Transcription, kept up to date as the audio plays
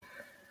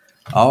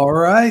All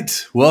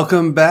right.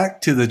 Welcome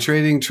back to the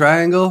Trading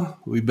Triangle.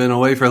 We've been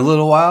away for a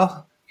little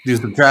while, doing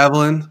some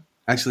traveling.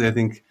 Actually, I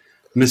think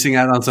missing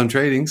out on some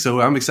trading. So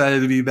I'm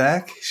excited to be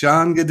back.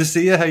 Sean, good to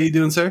see you. How you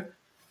doing, sir?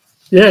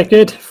 Yeah,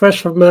 good.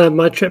 Fresh from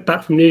my trip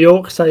back from New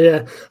York. So,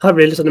 yeah, I haven't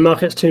really looked at the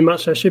markets too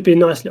much. So, it should be a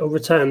nice little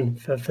return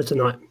for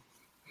tonight.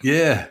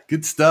 Yeah,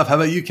 good stuff. How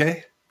about you,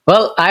 Kay?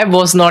 Well, I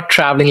was not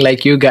traveling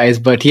like you guys,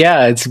 but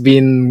yeah, it's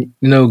been,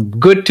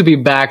 good to be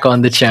back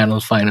on the channel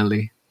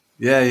finally.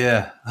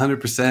 Yeah,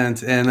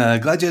 100%.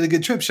 And glad you had a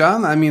good trip,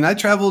 Sean. I mean, I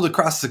traveled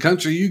across the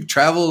country. You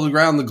traveled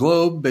around the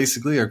globe,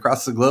 basically, or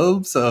across the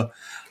globe. So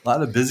a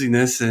lot of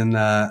busyness, and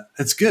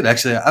it's good.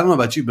 Actually, I don't know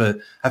about you, but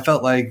I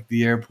felt like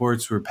the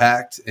airports were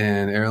packed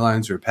and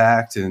airlines were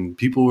packed and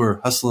people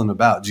were hustling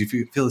about. Do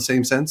you feel the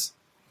same sense?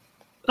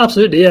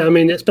 Absolutely, yeah. I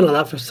mean, it's been like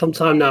that for some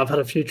time now. I've had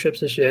a few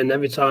trips this year, and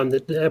every time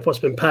the airport's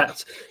been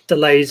packed,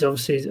 delays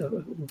obviously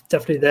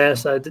definitely there.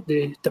 So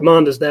the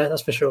demand is there,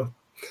 that's for sure.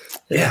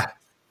 Yeah,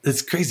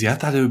 it's crazy. I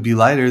thought it would be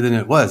lighter than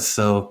it was.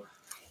 So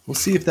we'll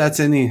see if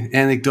that's any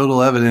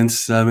anecdotal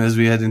evidence as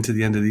we head into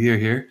the end of the year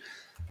here.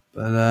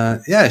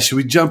 But yeah, should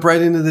we jump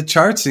right into the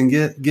charts and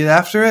get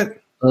after it?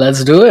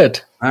 Let's do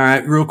it. All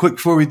right, real quick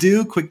before we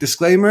do, quick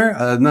disclaimer.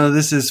 None of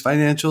this is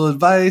financial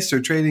advice or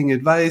trading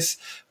advice.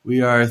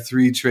 We are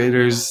three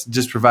traders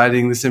just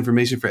providing this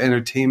information for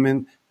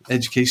entertainment,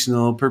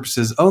 educational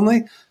purposes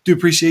only. Do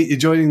appreciate you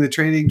joining the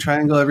Trading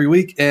Triangle every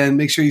week, and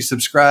make sure you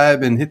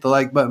subscribe and hit the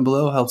like button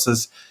below. Helps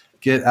us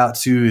get out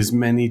to as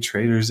many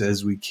traders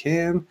as we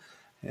can.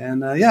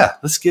 And yeah,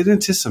 let's get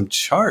into some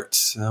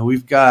charts.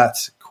 We've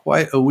got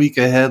quite a week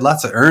ahead,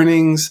 lots of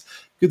earnings,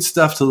 good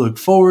stuff to look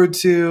forward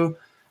to.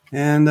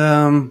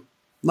 And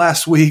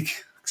last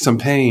week, some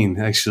pain,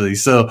 actually.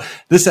 So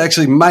this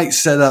actually might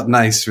set up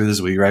nice for this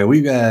week, right?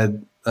 We've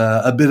had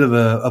a bit of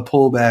a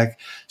pullback.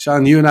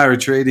 Sean, you and I were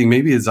trading.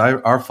 Maybe it's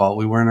our fault.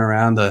 We weren't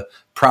around to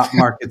prop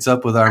markets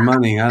up with our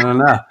money. I don't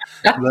know.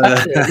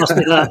 But,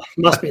 Yeah,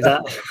 must be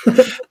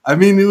that. I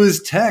mean, it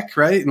was tech,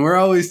 right? And we're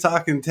always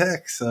talking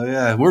tech. So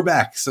yeah, we're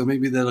back. So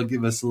maybe that'll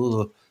give us a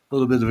little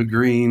bit of a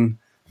green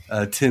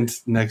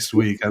tint next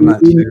week. I'm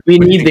not sure. We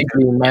need the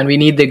green, man. We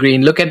need the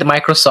green. Look at the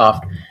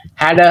Microsoft.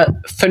 Had a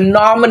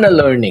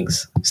phenomenal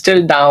earnings,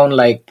 still down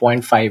like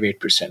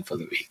 0.58% for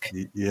the week.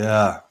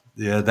 Yeah,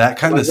 that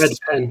kind My of red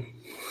pen.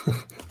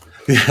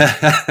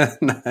 Yeah,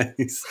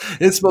 nice.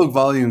 It spoke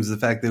volumes, the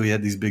fact that we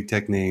had these big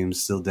tech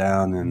names still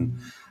down. And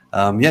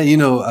yeah,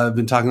 I've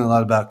been talking a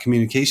lot about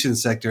communication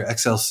sector.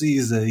 XLC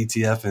is the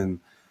ETF, and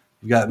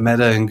we've got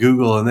Meta and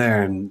Google in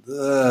there, and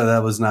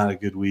that was not a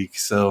good week.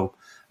 So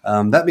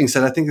that being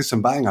said, I think there's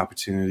some buying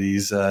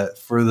opportunities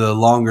for the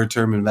longer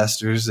term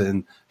investors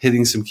and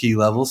hitting some key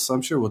levels. So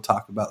I'm sure we'll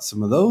talk about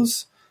some of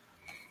those.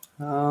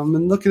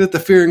 And looking at the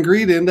fear and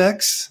greed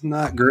index,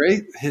 not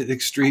great. Hit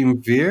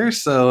extreme fear.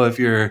 So if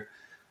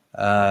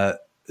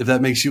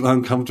that makes you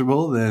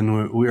uncomfortable,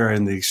 then we are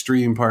in the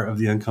extreme part of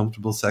the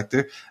uncomfortable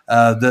sector.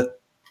 The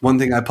one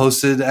thing I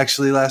posted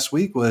actually last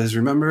week was,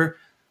 remember,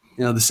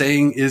 the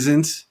saying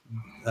isn't,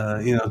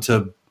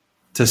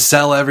 to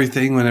sell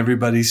everything when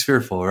everybody's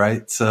fearful,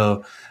 right?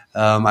 So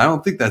I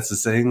don't think that's the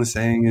saying. The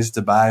saying is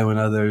to buy when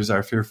others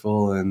are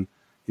fearful and,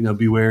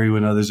 be wary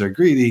when others are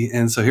greedy.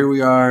 And so here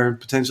we are,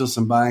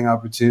 some buying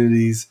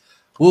opportunities.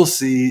 We'll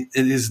see.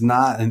 It is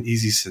not an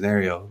easy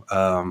scenario.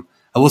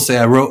 I will say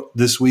I wrote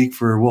this week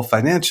for Wolf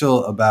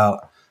Financial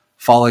about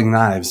falling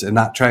knives and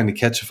not trying to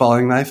catch a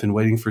falling knife and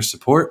waiting for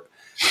support.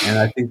 And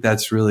I think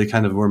that's really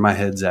kind of where my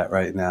head's at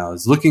right now,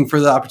 is looking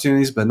for the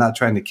opportunities, but not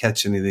trying to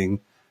catch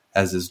anything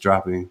as it's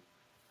dropping.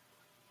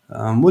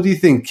 What do you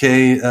think,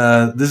 Kay?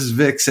 This is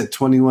VIX at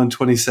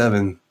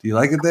 21.27. Do you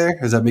like it there?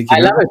 Does that make you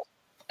nervous?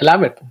 I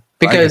love it.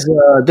 Because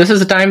this is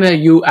the time that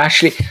you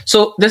actually...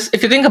 So this,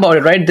 if you think about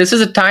it, right, this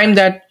is a time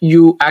that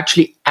you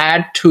actually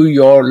add to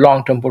your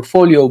long-term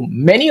portfolio.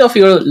 Many of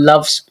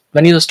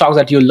the stocks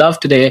that you love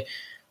today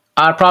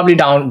are probably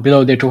down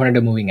below their 200-day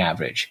moving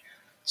average.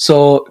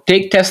 So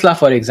take Tesla,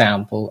 for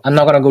example. I'm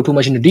not going to go too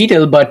much into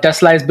detail, but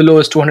Tesla is below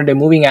its 200-day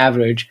moving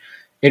average.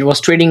 It was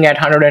trading at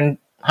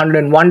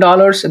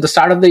 $101 at the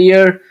start of the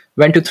year,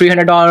 went to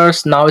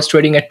 $300. Now it's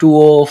trading at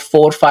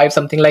 $204.5,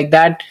 something like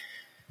that.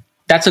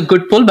 That's a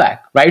good pullback,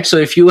 right? So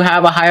if you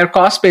have a higher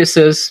cost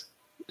basis,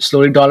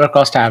 slowly dollar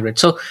cost average.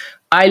 So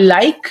I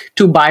like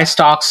to buy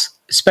stocks,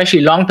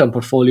 especially long-term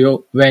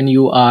portfolio, when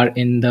you are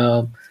in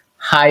the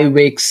high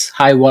VIX,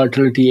 high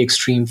volatility,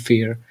 extreme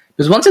fear.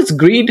 Because once it's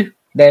greed,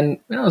 then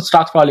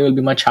stocks probably will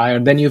be much higher.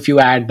 Then if you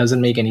add,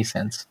 doesn't make any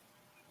sense.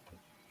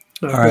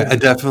 All right. I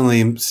definitely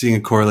am seeing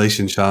a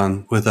correlation,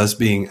 Sean, with us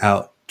being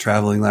out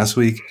traveling last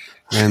week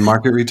and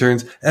market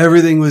returns.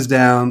 Everything was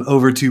down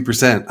over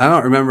 2%. I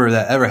don't remember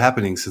that ever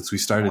happening since we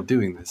started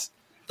doing this.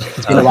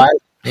 It's been a while.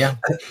 Yeah.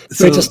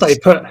 So just stay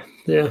put.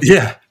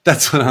 Yeah,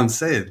 that's what I'm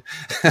saying.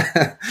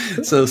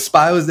 So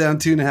SPY was down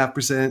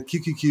 2.5%,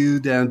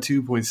 QQQ down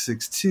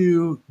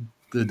 2.62,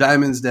 the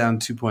diamonds down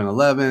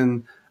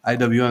 2.11,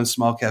 IWM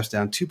small caps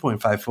down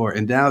 2.54,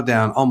 and Dow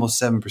down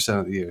almost 7%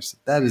 of the year. So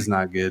that is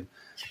not good.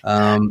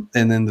 And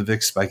then the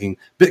VIX spiking.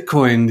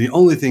 Bitcoin, the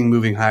only thing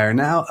moving higher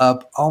now,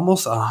 up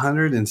almost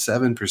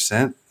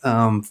 107%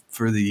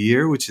 for the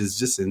year, which is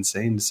just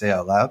insane to say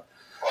out loud.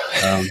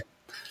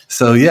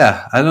 So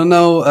yeah, I don't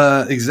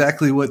know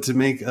exactly what to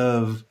make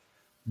of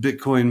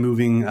Bitcoin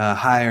moving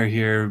higher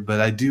here,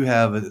 but I do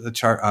have a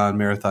chart on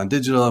Marathon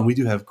Digital, and we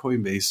do have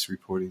Coinbase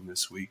reporting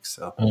this week.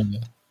 So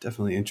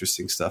definitely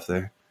interesting stuff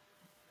there.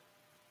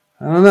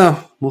 I don't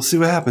know. We'll see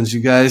what happens,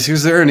 you guys.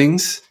 Here's the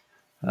earnings.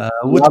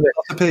 What's on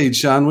the page,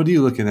 Sean? What are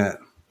you looking at?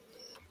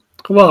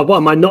 Well, what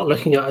am I not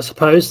looking at, I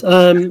suppose?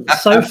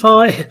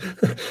 SoFi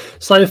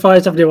is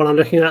definitely what I'm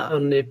looking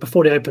at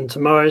before they open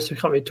tomorrow, so we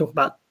can't really talk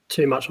about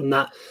too much on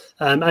that.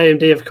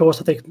 AMD, of course,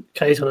 I think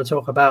Kay's going to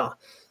talk about.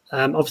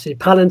 Obviously,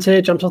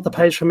 Palantir jumps off the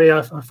page for me.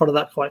 I follow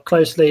that quite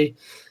closely.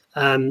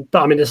 But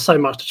I mean, there's so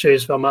much to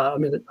choose from. I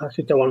mean, I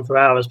could go on for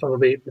hours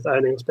probably with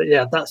earnings. But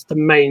yeah, that's the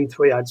main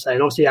three, I'd say.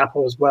 And obviously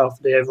Apple as well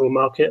for the overall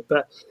market.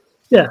 But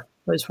yeah,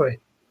 those three.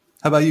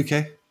 How about you,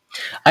 Kay?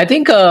 I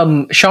think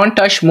Sean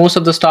touched most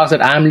of the stocks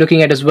that I'm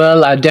looking at as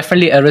well.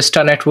 Definitely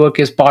Arista Network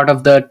is part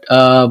of the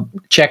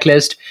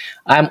checklist.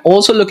 I'm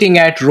also looking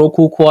at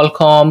Roku,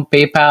 Qualcomm,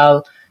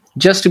 PayPal,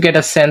 just to get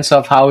a sense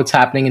of how it's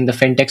happening in the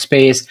fintech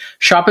space.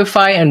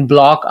 Shopify and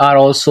Block are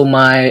also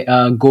my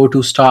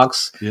go-to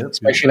stocks,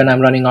 especially when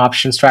I'm running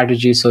option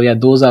strategies. So yeah,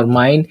 those are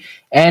mine.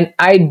 And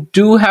I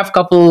do have a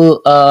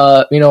couple,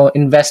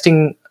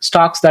 investing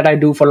stocks that I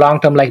do for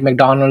long-term, like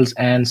McDonald's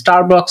and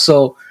Starbucks.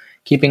 So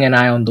keeping an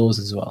eye on those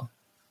as well.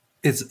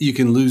 You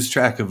can lose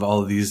track of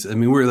all of these. I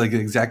mean, we're like the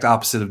exact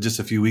opposite of just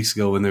a few weeks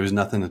ago when there was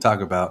nothing to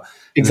talk about.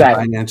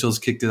 Exactly. And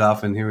financials kicked it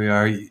off, and here we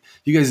are. You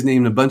guys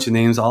named a bunch of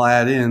names. I'll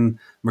add in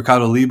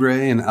Mercado Libre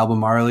and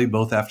Albemarle,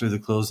 both after the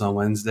close on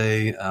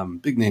Wednesday.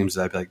 Big names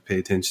that I like to pay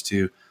attention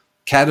to.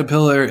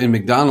 Caterpillar and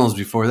McDonald's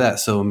before that.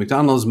 So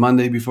McDonald's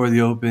Monday before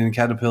the open,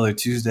 Caterpillar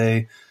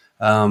Tuesday.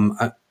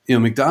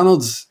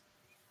 McDonald's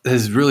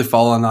has really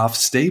fallen off.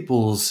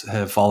 Staples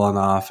have fallen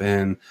off.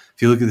 And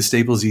if you look at the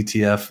Staples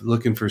ETF,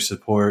 looking for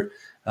support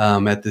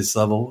at this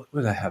level,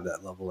 what did I have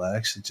that level at? I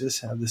actually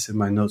just have this in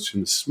my notes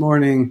from this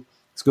morning.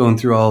 It's going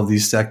through all of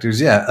these sectors.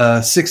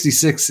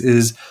 66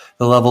 is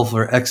the level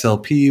for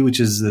XLP, which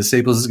is the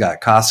Staples. Has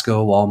got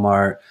Costco,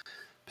 Walmart,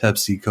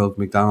 Pepsi, Coke,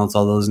 McDonald's,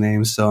 all those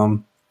names. So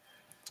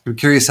I'm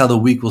curious how the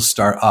week will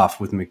start off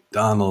with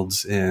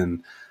McDonald's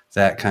in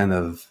that kind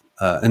of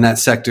in that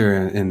sector,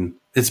 and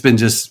it's been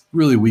just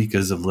really weak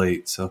as of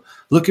late. So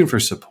looking for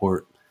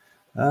support.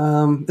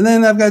 And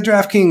then I've got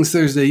DraftKings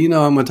Thursday. I'm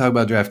going to talk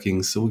about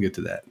DraftKings, so we'll get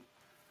to that.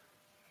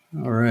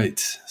 All right.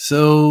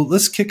 So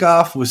let's kick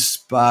off with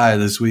SPY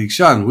this week.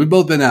 Sean, we've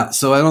both been out,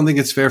 so I don't think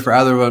it's fair for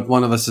either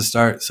one of us to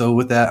start. So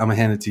with that, I'm going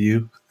to hand it to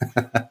you.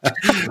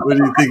 What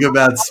do you think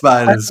about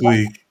SPY this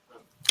week?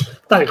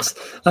 Thanks.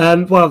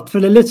 Well, for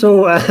the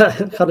little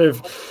kind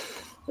of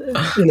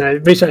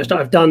research that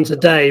I've done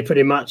today,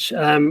 pretty much,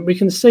 we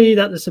can see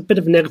that there's a bit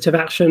of negative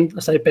action.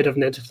 I say a bit of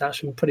negative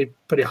action,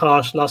 pretty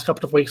harsh last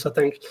couple of weeks, I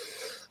think.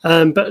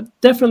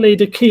 But definitely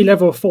the key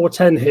level of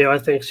 410 here, I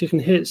think. So you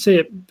can see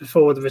it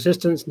before the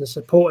resistance and the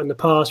support in the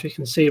past. We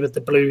can see with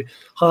the blue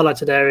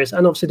highlighted areas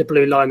and obviously the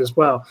blue line as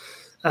well.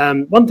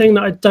 One thing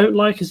that I don't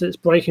like is that it's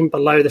breaking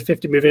below the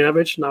 50 moving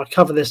average. Now, I'll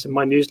cover this in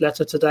my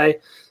newsletter today.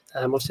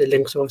 Obviously,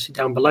 links are obviously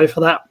down below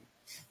for that.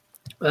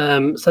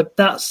 So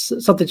that's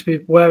something to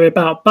be wary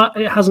about, but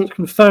it hasn't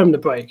confirmed the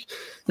break.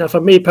 Now,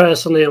 for me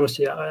personally,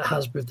 obviously it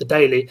has with the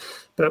daily,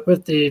 but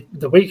with the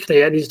weekly,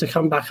 it needs to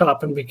come back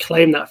up and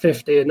reclaim that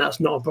 50, and that's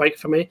not a break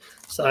for me.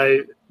 So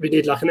we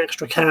need like an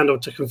extra candle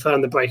to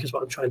confirm the break is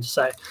what I'm trying to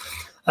say.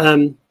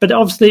 But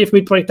obviously, if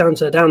we break down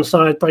to the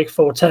downside, break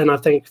 410, I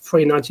think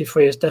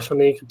 393 is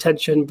definitely in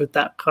contention with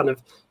that kind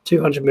of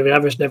 200 moving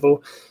average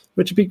level,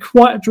 which would be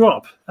quite a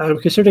drop,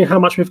 considering how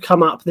much we've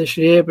come up this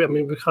year. I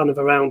mean, we're kind of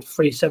around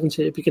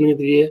 370 at the beginning of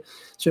the year.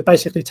 So we're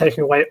basically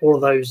taking away all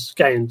of those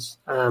gains.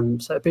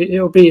 So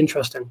it'll be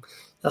interesting,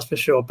 that's for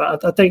sure.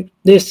 But I think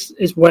this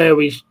is where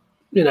we,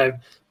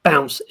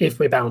 bounce if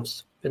we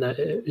bounce, in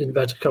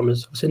inverted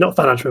commas. Obviously not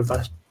financial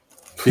advice.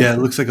 Yeah, it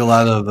looks like a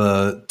lot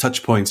of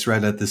touch points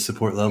right at this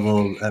support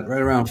level at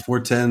right around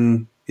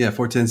 410. Yeah,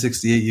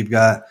 410.68 you've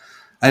got.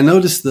 I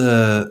noticed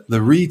the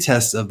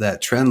retest of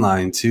that trend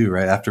line too,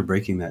 right after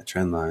breaking that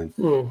trend line,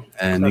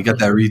 and you got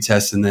that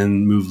retest and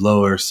then move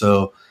lower.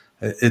 So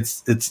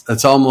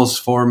it's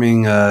almost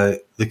forming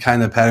the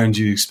kind of patterns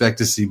you expect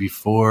to see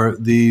before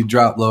the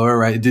drop lower,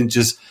 right? It didn't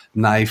just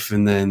knife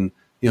and then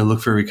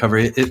look for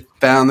recovery. It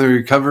found the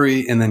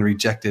recovery and then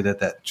rejected at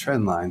that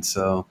trend line.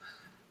 So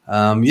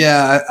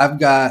I've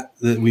got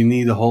that. We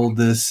need to hold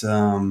this.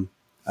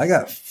 I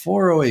got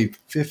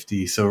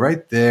 408.50. So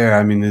right there,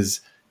 I mean,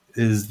 is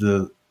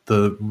the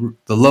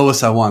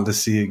lowest I want to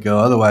see it go.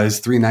 Otherwise,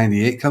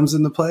 398 comes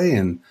into play,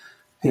 and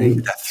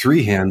that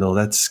 3 handle,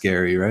 that's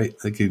scary, right?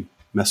 That could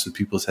mess with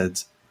people's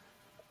heads.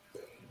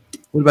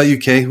 What about you,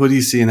 Kay? What are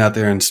you seeing out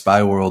there in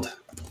SPY world?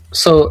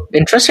 So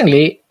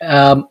interestingly,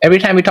 every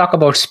time we talk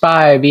about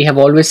SPY, we have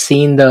always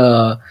seen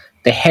the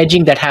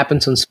hedging that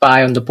happens on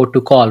SPY on the put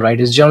to call,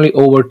 right? It's generally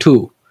over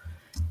 2.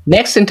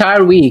 Next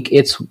entire week,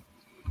 it's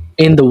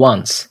in the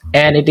ones,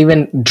 and it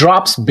even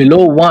drops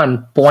below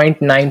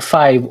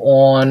 1.95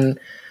 on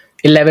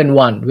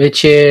 11/1,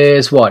 which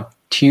is what,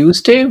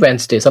 Tuesday,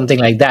 Wednesday, something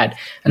like that.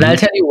 And I'll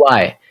tell you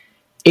why.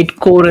 It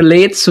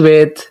correlates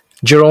with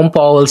Jerome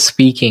Powell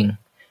speaking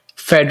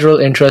federal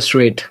interest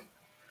rate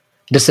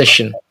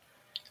decision,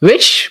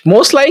 which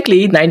most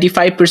likely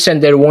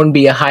 95% there won't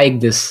be a hike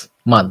this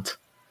month.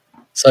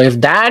 So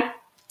if that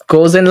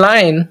goes in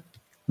line,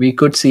 we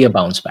could see a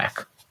bounce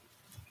back.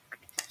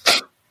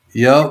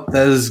 Yep,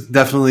 that is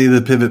definitely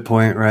the pivot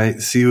point, right?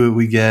 See what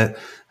we get.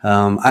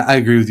 I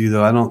agree with you,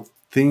 though. I don't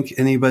think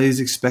anybody's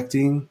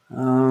expecting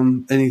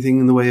anything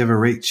in the way of a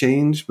rate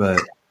change, but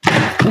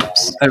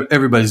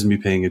everybody's going to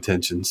be paying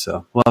attention.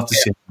 So we'll have to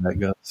see how that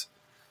goes.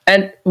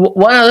 And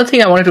one other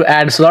thing I wanted to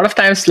add is a lot of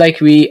times,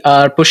 like, we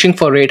are pushing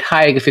for rate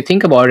hike. If you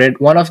think about it,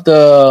 one of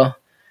the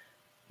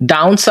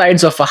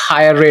downsides of a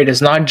higher rate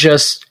is not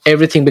just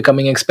everything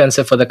becoming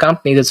expensive for the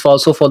companies, it's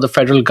also for the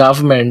federal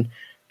government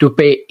to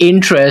pay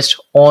interest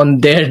on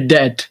their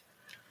debt.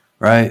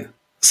 Right.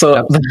 So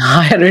the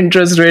higher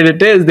interest rate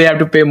it is, they have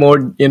to pay more,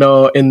 in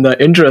the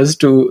interest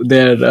to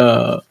their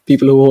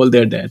people who hold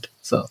their debt.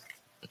 So,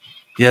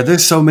 yeah,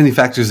 there's so many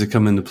factors that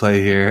come into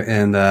play here,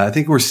 and I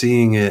think we're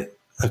seeing it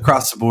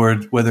across the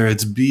board, whether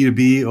it's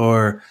B2B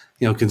or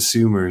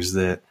consumers.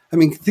 That, I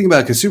mean, think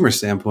about a consumer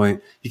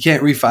standpoint. You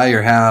can't refi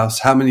your house.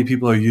 How many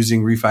people are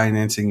using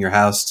refinancing your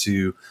house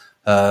to,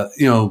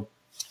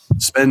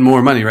 spend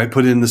more money, right?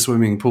 Put in the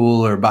swimming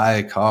pool or buy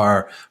a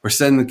car or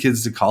send the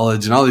kids to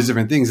college and all these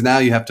different things. Now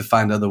you have to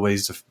find other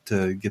ways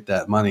to get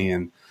that money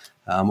and,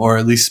 or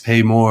at least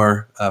pay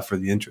more for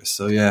the interest.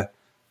 So yeah,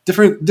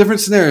 different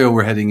scenario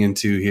we're heading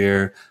into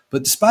here.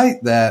 But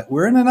despite that,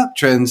 we're in an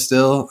uptrend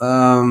still.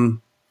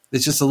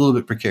 It's just a little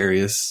bit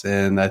precarious.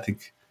 And I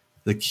think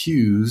the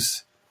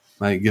Qs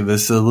might give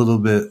us a little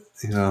bit,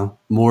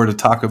 more to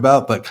talk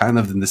about, but kind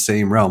of in the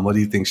same realm. What do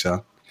you think,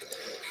 Sean?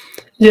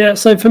 Yeah,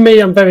 so for me,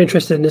 I'm very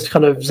interested in this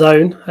kind of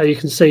zone. You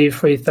can see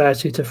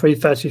 330 to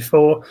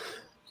 334.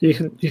 You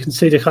can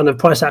see the kind of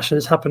price action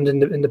that's happened in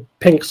the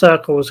pink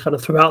circles kind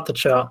of throughout the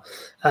chart.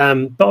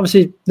 But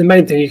obviously, the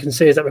main thing you can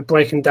see is that we're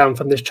breaking down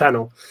from this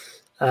channel.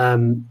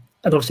 And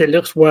obviously, it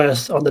looks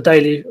worse on the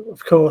daily,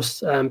 of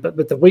course. But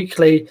with the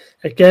weekly,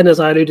 again, as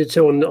I alluded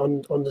to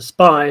on the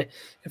SPY,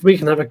 if we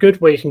can have a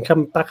good week and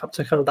come back up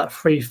to kind of that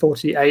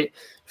 348,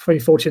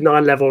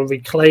 349 level and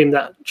reclaim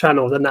that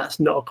channel, then that's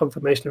not a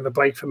confirmation of a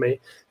break for me,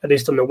 at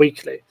least on the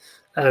weekly.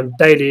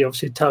 Daily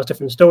obviously tells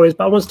different stories,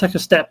 but I want to take a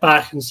step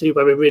back and see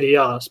where we really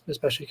are,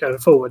 especially going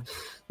forward.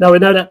 Now, we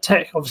know that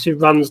tech obviously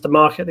runs the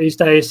market these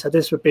days, so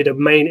this would be the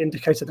main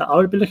indicator that I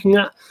would be looking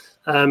at,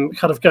 kind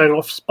of going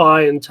off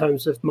SPY in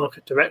terms of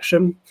market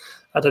direction.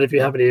 I don't know if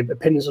you have any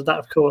opinions of that,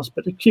 of course,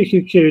 but the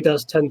QQQ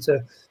does tend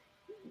to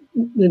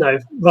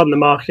run the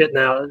market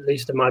now, at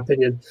least in my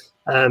opinion.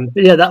 But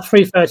yeah, that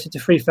 330 to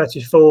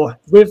 334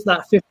 with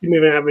that 50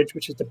 moving average,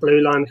 which is the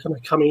blue line, kind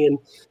of coming in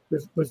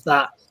with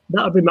that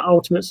would be my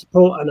ultimate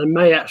support. And I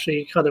may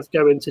actually kind of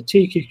go into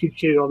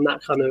TQQQ on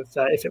that kind of,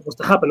 if it was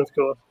to happen, of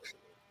course.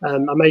 I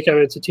may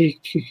go into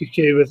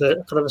TQQQ with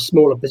a kind of a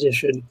smaller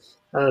position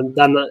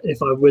than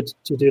if I would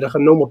to do like a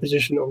normal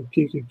position on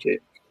QQQ.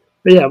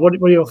 But yeah, what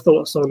are your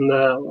thoughts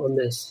on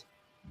this?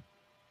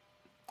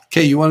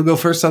 Okay, you want to go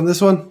first on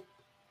this one?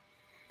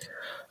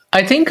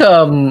 I think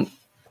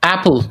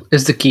Apple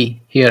is the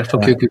key here for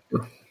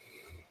QQQ.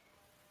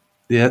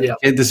 Yeah,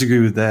 can't disagree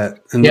with that.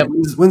 And yep.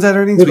 When's that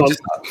earnings?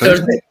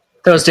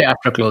 Thursday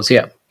after close,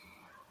 yeah.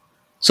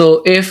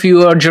 So if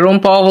your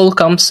Jerome Powell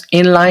comes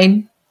in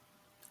line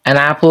and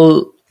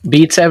Apple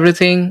beats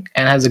everything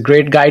and has a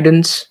great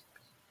guidance,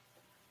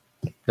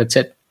 that's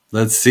it.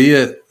 Let's see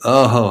it.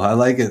 Oh, I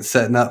like it.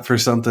 Setting up for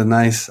something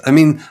nice. I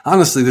mean,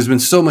 honestly, there's been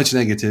so much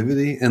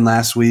negativity. And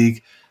last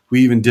week, we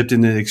even dipped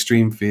into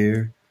extreme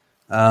fear.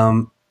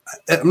 I'm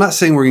not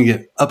saying we're going to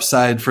get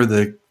upside for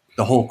the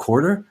whole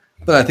quarter,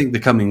 but I think the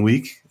coming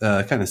week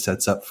kind of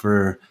sets up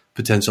for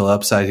potential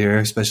upside here,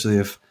 especially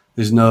if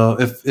there's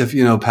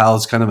if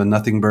Powell's kind of a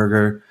nothing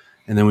burger,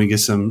 and then we get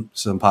some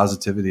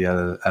positivity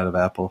out of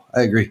Apple.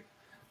 I agree.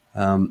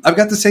 I've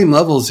got the same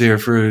levels here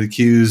for the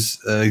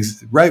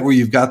Qs, right where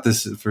you've got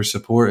this for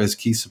support as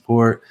key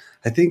support.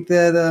 I think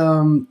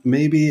that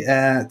maybe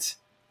at,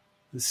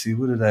 let's see,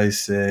 what did I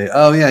say?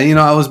 Oh yeah,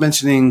 I was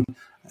mentioning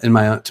to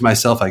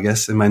myself, I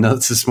guess, in my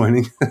notes this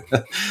morning,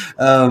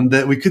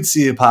 that we could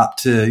see a pop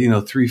to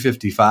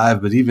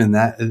 355, but even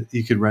that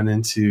you could run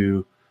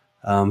into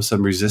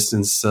some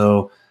resistance.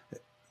 So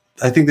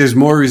I think there's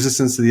more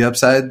resistance to the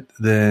upside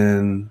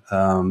than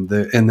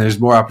and there's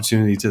more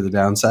opportunity to the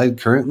downside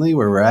currently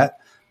where we're at.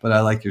 But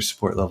I like your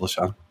support level,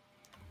 Sean.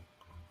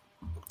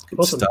 Good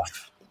awesome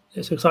stuff.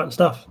 It's exciting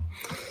stuff.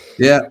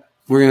 Yeah,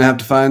 we're gonna have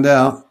to find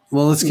out.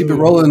 Well, let's keep it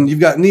rolling.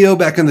 You've got NIO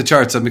back in the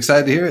charts. I'm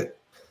excited to hear it.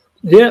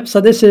 Yeah, so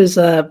this is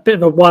a bit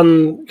of a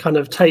one kind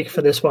of take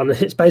for this one.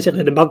 It's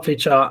basically the monthly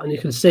chart, and you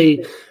can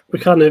see we're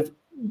kind of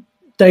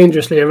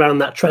dangerously around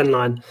that trend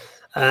line.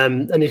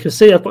 And you can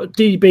see I've got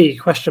DB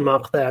question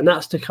mark there, and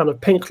that's the kind of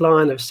pink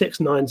line of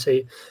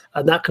 690,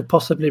 and that could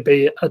possibly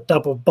be a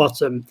double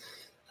bottom.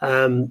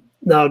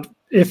 Now,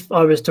 if it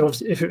was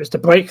to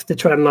break the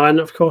trend line,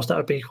 of course that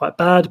would be quite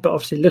bad. But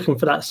obviously, looking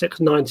for that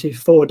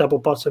 694 double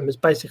bottom is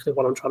basically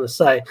what I'm trying to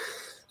say.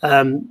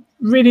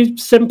 Really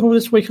simple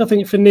this week, I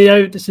think, for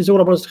NIO. This is all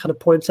I wanted to kind of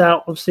point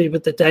out. Obviously,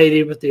 with the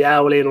daily, with the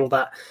hourly, and all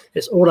that,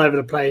 it's all over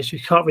the place. You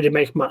can't really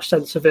make much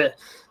sense of it.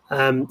 So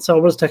I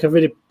want to take a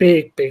really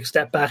big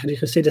step back, and you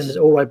can see this is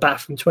all the way back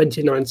from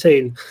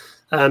 2019.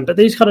 But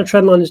these kind of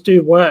trend lines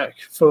do work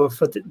for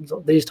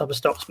these type of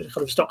stocks, but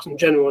kind of stocks in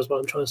general is what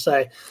I'm trying to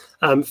say,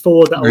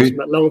 for the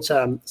ultimate long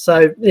term.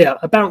 So yeah,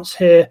 a bounce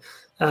here.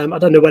 I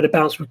don't know where the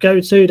bounce would go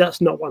to.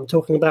 That's not what I'm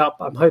talking about.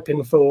 But I'm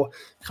hoping for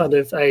kind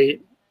of a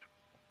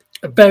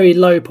very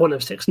low point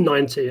of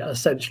 690,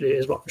 essentially,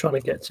 is what I'm trying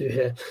to get to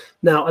here.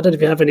 Now, I don't know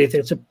if you have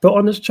anything to put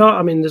on this chart.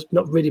 I mean, there's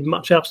not really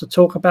much else to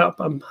talk about,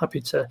 but I'm happy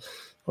to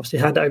obviously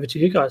hand it over to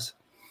you guys.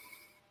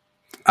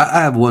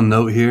 I have one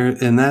note here,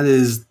 and that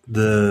is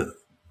the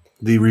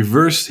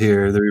reverse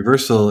here, the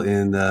reversal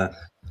in that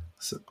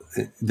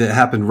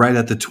happened right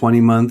at the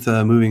 20-month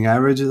moving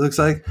average, it looks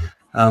like.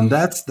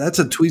 That's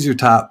a tweezer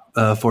top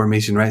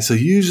formation, right? So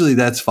usually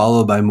that's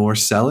followed by more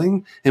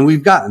selling, and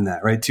we've gotten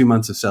that, right? 2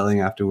 months of selling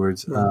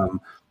afterwards.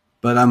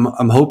 But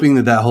I'm hoping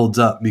that holds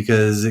up,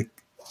 because if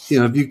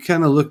you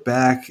kind of look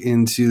back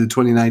into the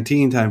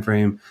 2019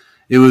 timeframe,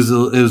 it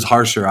was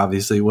harsher.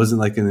 Obviously, it wasn't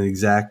like an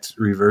exact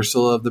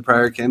reversal of the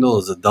prior candle. It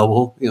was a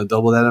double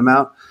that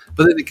amount.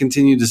 But then it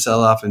continued to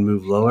sell off and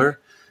move lower,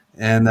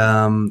 and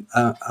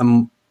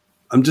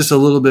I'm just a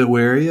little bit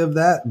wary of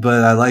that,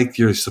 but I like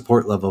your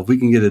support level. If we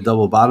can get a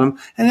double bottom,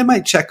 and it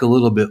might check a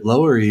little bit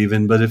lower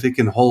even, but if it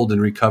can hold and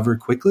recover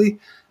quickly,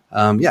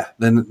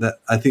 then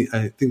I think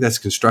that's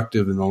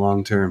constructive in the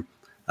long term.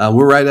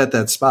 We're right at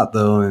that spot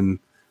though, and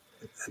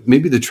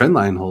maybe the trend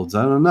line holds.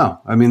 I don't know.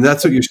 I mean,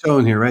 that's what you're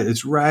showing here, right?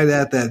 It's right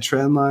at that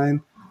trend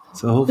line,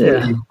 so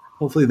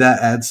hopefully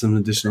that adds some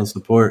additional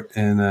support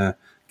and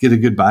get a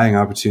good buying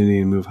opportunity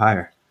and move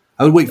higher.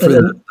 I would wait for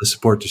the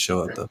support to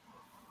show up though.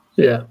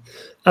 Yeah.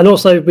 And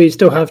also, we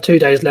still have 2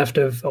 days left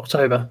of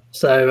October,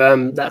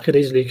 so that could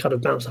easily kind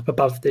of bounce up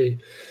above the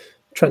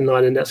trend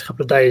line in the next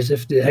couple of days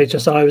if the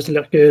HSI was to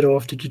look good, or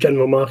if the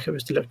general market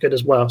was to look good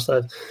as well.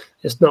 So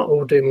it's not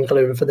all doom and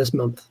gloom for this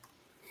month.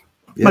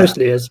 Yeah.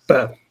 Mostly is,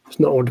 but it's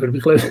not all doom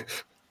and gloom.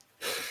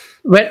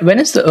 When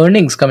is the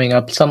earnings coming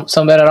up?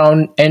 Somewhere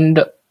around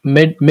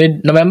mid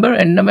November,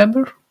 end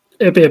November?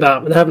 It'll be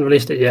about. They haven't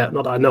released it yet,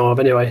 not that I know of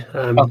anyway.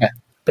 Okay.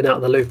 Been out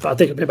of the loop, but I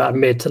think it'll be about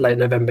mid to late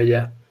November.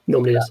 Yeah,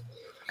 normally is.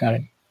 Got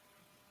it.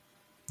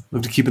 We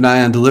have to keep an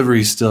eye on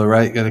deliveries still,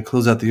 right? Got to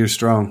close out the year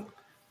strong.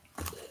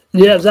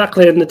 Yeah,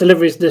 exactly. And the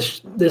deliveries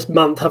this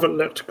month haven't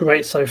looked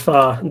great so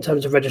far in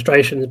terms of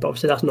registrations, but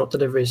obviously that's not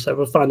deliveries. So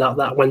we'll find out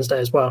that Wednesday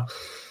as well.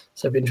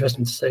 So it'll be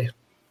interesting to see.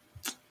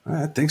 All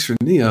right. Thanks for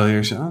NIO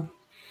here, Sean.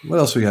 What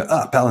else we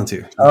got?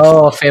 Palantir.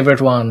 Oh, favorite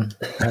one.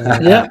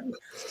 Yeah.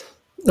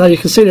 Now you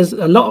can see there's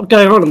a lot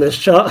going on this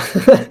chart.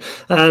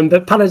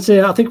 But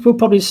Palantir, I think we'll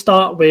probably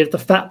start with the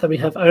fact that we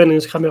have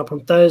earnings coming up on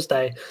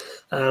Thursday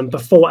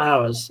before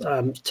hours.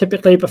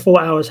 Typically,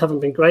 before hours haven't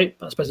been great,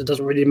 but I suppose it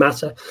doesn't really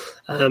matter.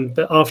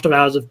 But after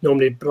hours have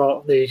normally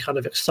brought the kind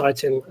of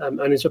exciting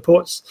earnings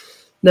reports.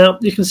 Now,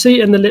 you can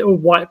see in the little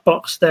white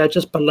box there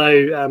just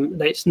below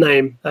Nate's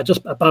name,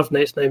 just above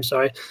Nate's name,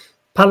 sorry,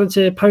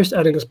 Palantir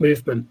post-earnings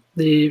movement.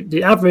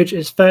 The average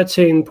is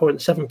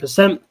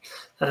 13.7%.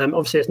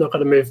 Obviously, it's not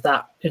going to move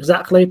that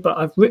exactly, but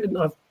I've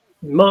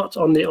marked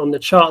on the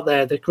chart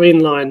there the green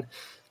line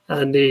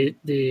and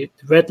the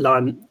red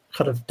line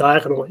kind of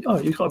diagonal. Oh,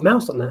 you've got a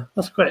mouse on there.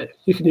 That's great.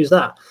 You can use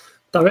that.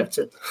 Direct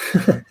it.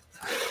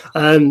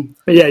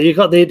 But yeah, you've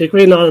got the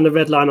green line and the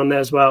red line on there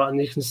as well,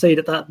 and you can see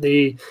that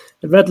the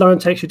red line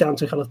takes you down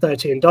to kind of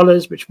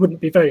 $13, which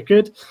wouldn't be very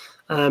good.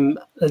 And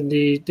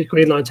the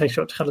green line takes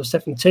you up to kind of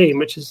 17,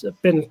 which has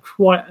been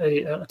quite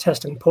a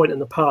testing point in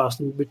the past,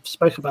 and we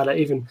spoke about it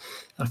even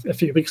a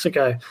few weeks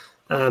ago.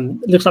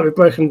 It looks like we've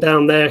broken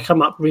down there,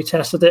 come up,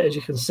 retested it, as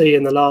you can see,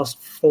 in the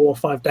last 4 or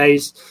 5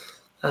 days.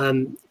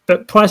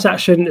 But price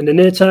action in the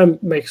near term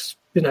makes,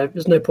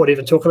 there's no point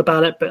even talking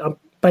about it, but I'm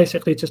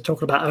basically just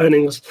talking about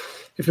earnings.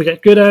 If we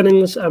get good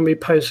earnings and we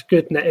post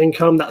good net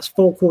income, that's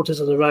 4 quarters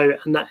in a row,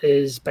 and that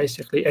is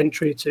basically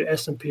entry to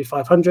S&P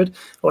 500,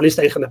 or at least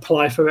they can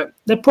apply for it.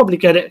 They'll probably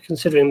get it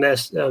considering their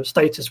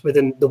status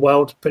within the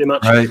world, pretty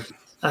much. Right.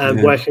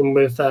 Working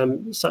with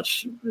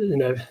such,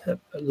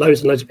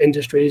 loads and loads of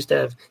industries. They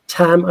have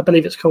TAM, I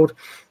believe it's called,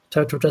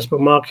 Total Addressable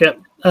Market.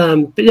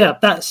 But yeah,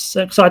 that's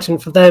exciting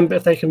for them. But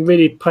if they can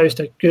really post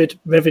a good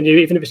revenue,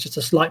 even if it's just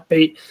a slight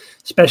beat,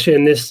 especially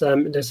in this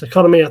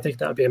economy, I think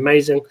that would be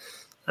amazing.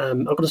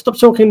 I'm going to stop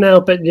talking now,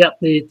 but yeah,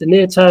 the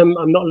near term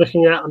I'm not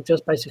looking at. I'm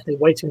just basically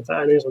waiting for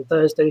earnings on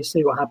Thursday,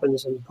 see what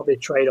happens, and probably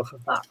trade off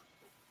of that.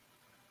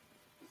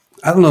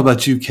 I don't know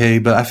about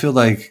UK, but I feel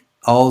like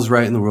all's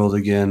right in the world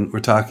again.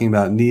 We're talking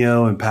about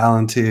NIO and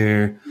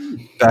Palantir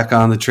back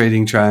on the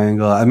trading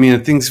triangle. I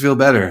mean, things feel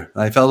better.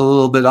 I felt a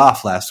little bit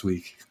off last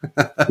week.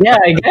 Yeah,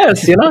 I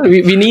guess,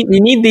 we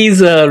need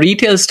these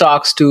retail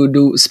stocks to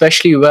do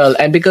especially well.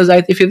 And because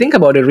if you think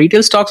about it,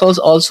 retail stocks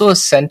also a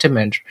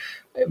sentiment,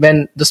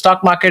 when the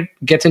stock market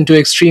gets into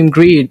extreme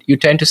greed, you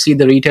tend to see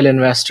the retail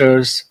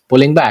investors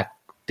pulling back.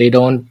 They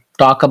don't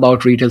talk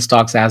about retail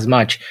stocks as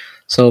much.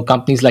 So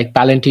companies like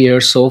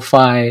Palantir,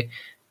 SoFi,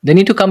 they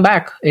need to come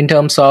back in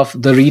terms of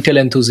the retail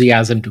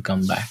enthusiasm to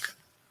come back.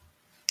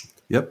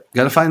 Yep,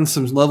 got to find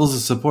some levels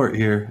of support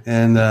here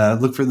and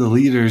look for the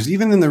leaders,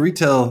 even in the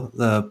retail,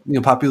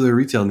 popular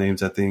retail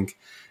names, I think.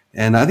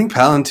 And I think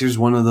Palantir is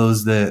one of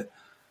those that,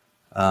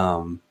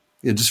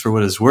 just for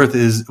what it's worth,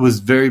 was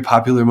very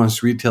popular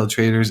amongst retail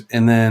traders,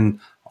 and then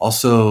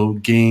also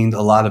gained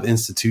a lot of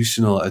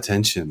institutional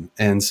attention.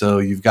 And so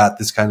you've got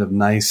this kind of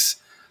nice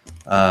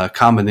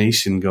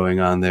combination going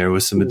on there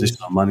with some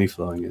additional money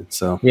flowing in.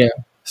 So yeah,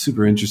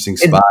 super interesting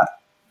spot.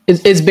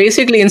 It's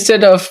basically,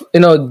 instead of,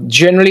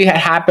 generally it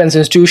happens,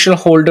 institutional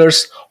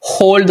holders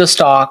hold the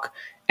stock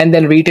and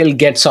then retail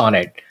gets on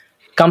it.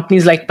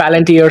 Companies like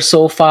Palantir,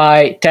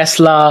 SoFi,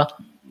 Tesla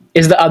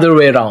is the other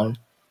way around.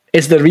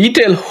 It's the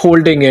retail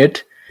holding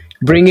it,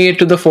 bringing it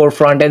to the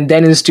forefront, and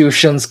then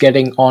institutions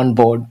getting on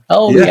board.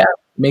 Oh, yeah.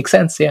 Makes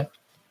sense. Yeah.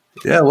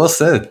 Yeah, well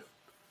said.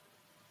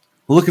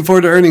 Well, looking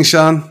forward to earnings,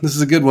 Sean. This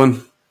is a good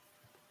one.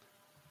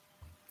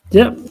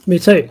 Yeah, me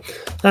too.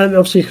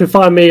 Obviously, you can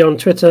find me on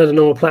Twitter, the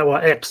normal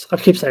platform X. I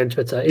keep saying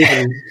Twitter,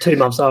 even 2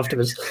 months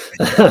afterwards.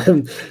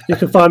 You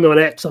can find me on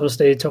X,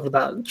 obviously, talking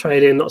about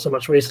trading, not so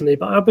much recently,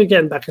 but I'll be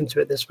getting back into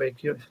it this week.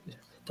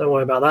 Don't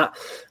worry about that.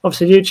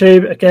 Obviously,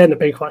 YouTube, again, I've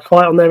been quite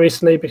quiet on there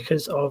recently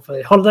because of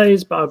the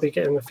holidays, but I'll be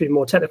getting a few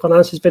more technical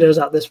analysis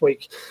videos out this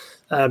week,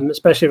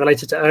 especially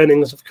related to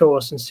earnings, of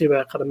course, and see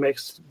where it kind of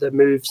makes the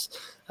moves.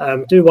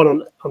 Do one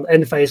on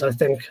Enphase, I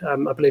think.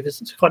 I believe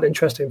it's quite an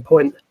interesting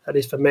point, at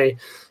least for me.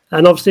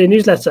 And obviously a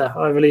newsletter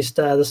I released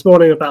this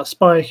morning about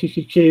SPY,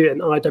 QQQ,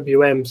 and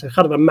IWM. So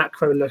kind of a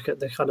macro look at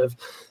the kind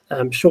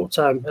of short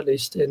term, at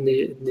least in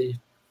the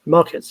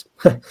markets.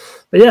 But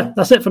yeah,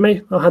 that's it for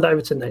me. I'll hand it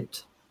over to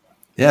Nate.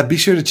 Yeah, be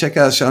sure to check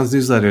out Sean's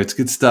newsletter. It's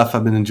good stuff.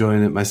 I've been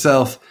enjoying it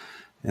myself.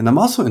 And I'm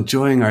also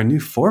enjoying our new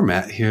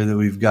format here that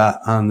we've got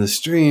on the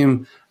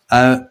stream.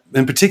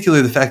 In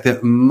particular, the fact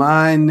that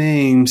my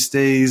name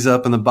stays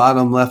up in the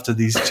bottom left of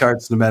these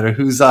charts, no matter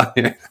who's on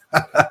here.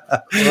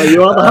 Well,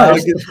 you are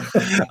the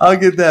host. I'll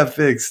get that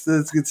fixed.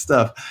 That's good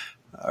stuff.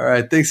 All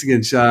right. Thanks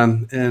again,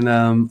 Sean. And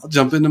I'll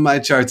jump into my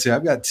charts here.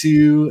 I've got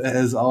 2,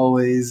 as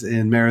always,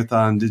 and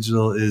Marathon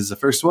Digital is the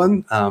first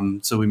one.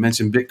 So we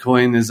mentioned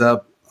Bitcoin is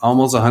up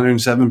almost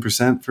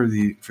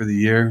 107% for the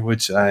year,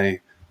 which I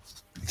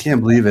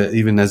can't believe it,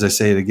 even as I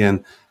say it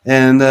again.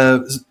 And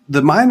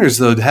the miners,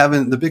 though,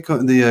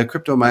 the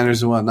crypto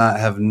miners and whatnot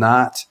have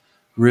not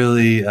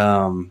really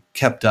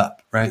kept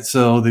up, right?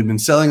 So they've been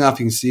selling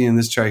off. You can see in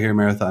this chart here,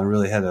 Marathon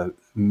really had a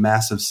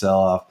massive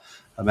sell-off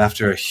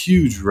after a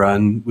huge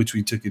run, which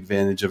we took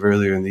advantage of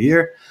earlier in the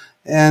year.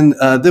 And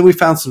then we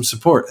found some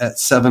support at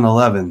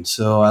 711.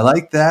 So I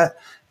like that,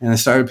 and I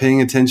started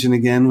paying attention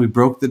again. We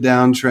broke the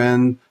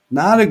downtrend,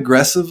 not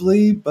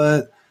aggressively,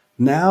 but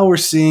now we're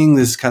seeing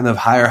this kind of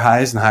higher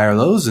highs and higher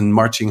lows and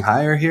marching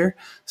higher here.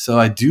 So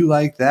I do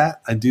like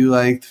that. I do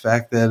like the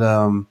fact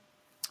that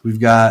we've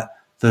got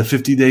the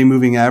 50-day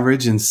moving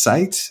average in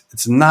sight.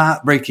 It's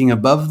not breaking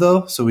above,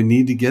 though, so we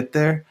need to get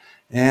there.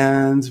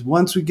 And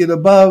once we get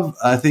above,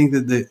 I think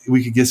that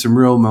we could get some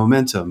real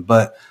momentum.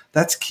 But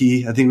that's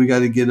key. I think we got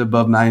to get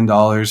above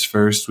 $9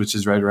 first, which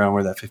is right around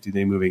where that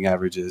 50-day moving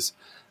average is.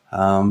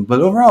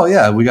 But overall,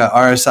 yeah, we got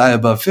RSI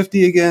above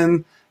 50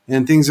 again.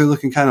 And things are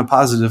looking kind of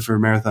positive for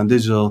Marathon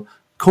Digital.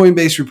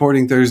 Coinbase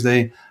reporting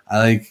Thursday.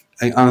 I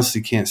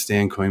honestly can't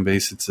stand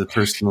Coinbase. It's a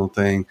personal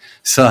thing.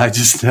 So I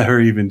just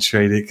never even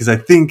trade it because I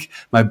think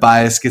my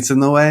bias gets in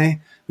the way.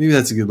 Maybe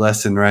that's a good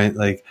lesson, right?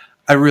 Like,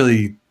 I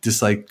really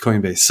dislike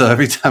Coinbase. So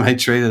every time I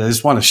trade it, I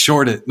just want to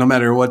short it no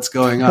matter what's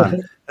going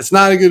on. That's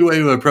not a good way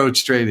to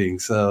approach trading.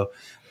 So,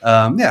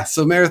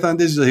 so Marathon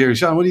Digital here.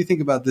 Sean, what do you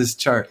think about this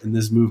chart and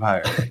this move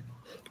higher?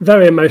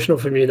 Very emotional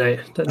from you, Nate.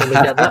 Don't really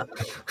get that.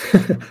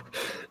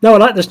 No, I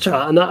like this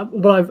chart, and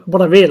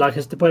what I really like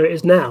is where it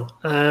is now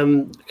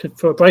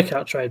for a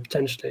breakout trade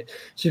potentially.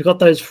 So you've got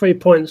those 3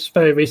 points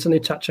very recently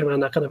touching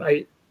around that kind of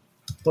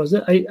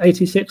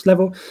 886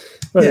 level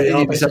where we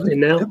are basically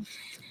now. Yep.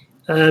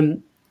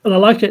 And I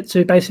like it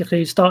to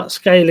basically start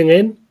scaling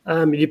in.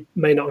 You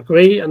may not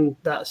agree, and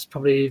that's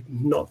probably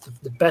not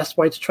the best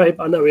way to trade,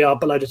 but I know we are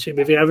below the 2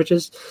 moving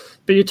averages.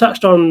 But you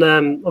touched on,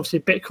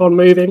 obviously, Bitcoin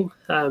moving.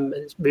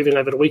 It's moving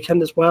over the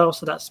weekend as well,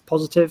 so that's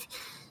positive.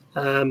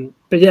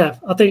 But yeah,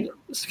 I think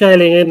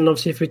scaling in, and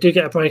obviously if we do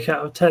get a breakout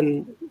of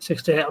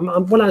 1068,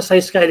 when I say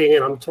scaling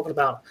in, I'm talking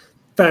about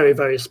very,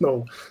 very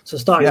small. So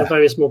starting with a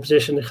very small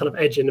position and kind of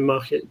edging the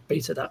market,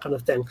 beta, that kind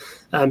of thing.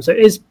 So it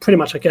is pretty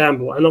much a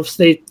gamble. And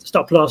obviously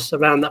stop loss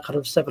around that kind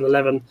of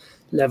 711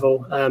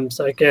 level.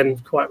 So again,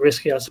 quite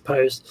risky, I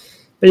suppose.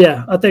 But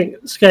yeah, I think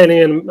scaling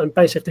in and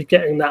basically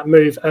getting that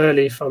move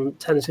early from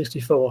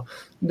 1064,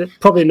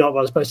 probably not what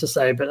I was supposed to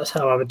say, but that's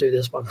how I would do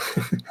this one.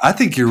 I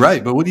think you're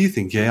right. But what do you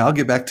think, Jay? I'll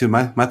get back to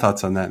my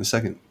thoughts on that in a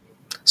second.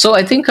 So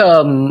I think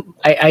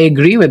I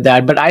agree with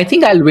that, but I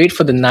think I'll wait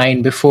for the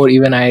 9 before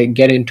even I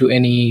get into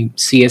any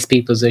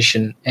CSP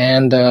position.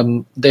 And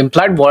the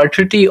implied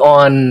volatility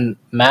on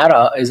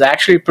Mara is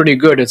actually pretty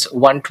good. It's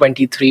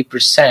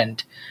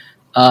 123%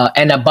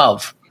 and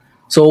above.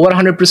 So over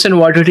 100%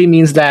 volatility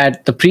means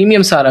that the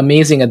premiums are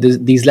amazing at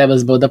these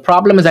levels. But the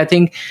problem is, I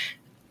think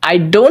I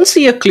don't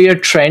see a clear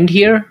trend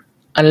here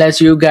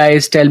unless you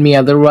guys tell me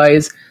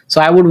otherwise. So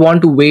I would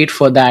want to wait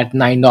for that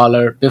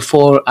 $9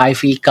 before I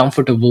feel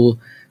comfortable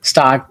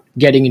start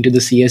getting into the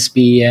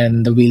CSP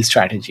and the wheel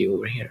strategy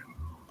over here.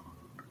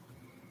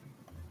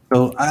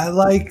 So I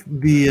like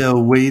the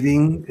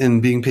waiting and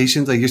being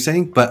patient, like you're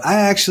saying, but I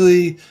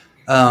actually,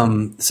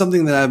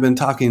 something that I've been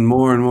talking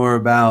more and more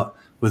about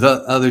with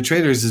other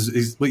traders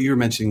is what you were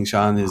mentioning,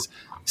 Sean, is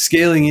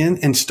scaling in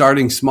and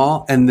starting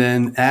small. And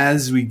then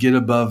as we get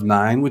above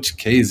 9, which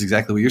Kay is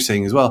exactly what you're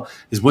saying as well,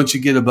 is once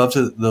you get above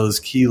to those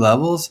key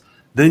levels,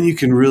 then you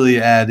can really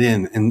add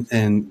in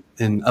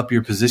and up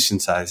your position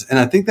size. And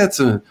I think that's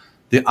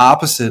the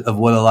opposite of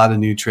what a lot of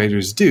new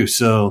traders do.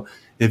 So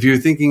if you're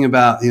thinking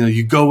about,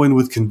 you go in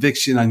with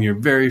conviction on your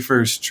very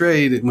first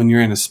trade when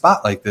you're in a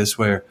spot like this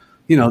where,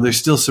 there's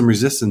still some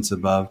resistance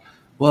above.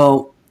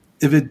 Well,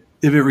 if it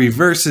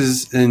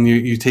reverses and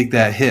you take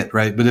that hit,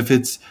 right? But if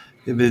it's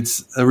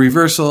a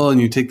reversal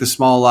and you take the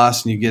small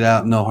loss and you get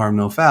out, no harm,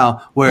 no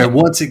foul, where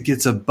once it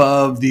gets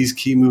above these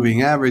key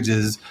moving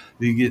averages,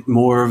 you get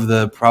more of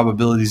the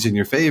probabilities in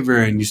your favor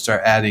and you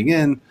start adding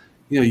in,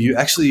 you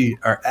actually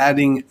are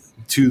adding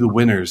to the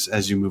winners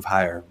as you move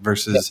higher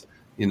versus,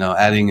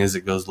 adding as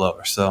it goes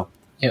lower. So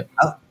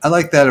I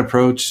like that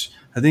approach.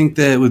 I think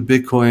that with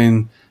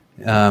Bitcoin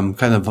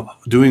kind of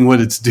doing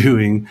what it's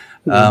doing,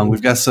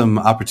 we've got some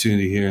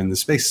opportunity here in the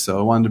space. So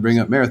I wanted to bring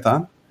up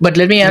Marathon. But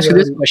let me ask you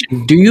this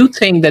question. Do you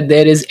think that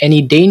there is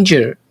any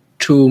danger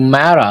to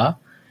Mara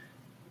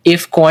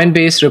if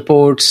Coinbase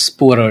reports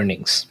poor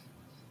earnings?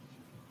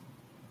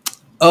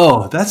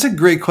 Oh, that's a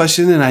great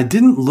question. And I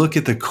didn't look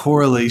at the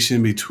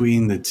correlation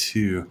between the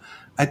two.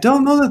 I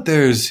don't know that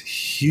there's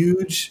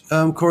huge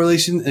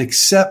correlation,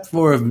 except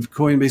for if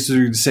Coinbase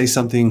were to say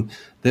something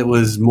that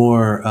was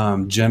more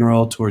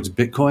general towards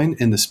Bitcoin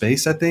in the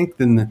space, I think,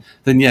 then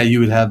yeah, you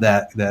would have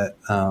that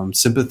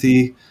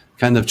sympathy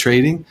kind of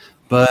trading.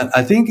 But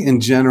I think in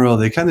general,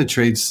 they kind of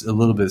trade a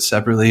little bit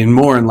separately and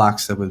more in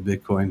lockstep with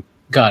Bitcoin.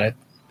 Got it.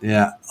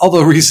 Yeah.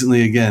 Although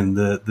recently, again,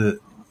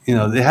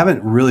 they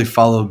haven't really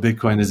followed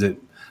Bitcoin as it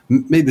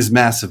made this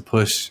massive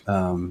push,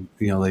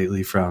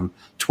 lately from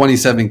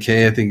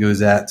 27K, I think it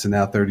was at, to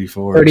now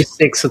 34.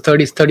 36, so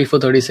 34,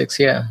 36,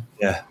 yeah.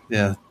 Yeah.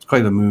 It's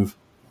quite a move.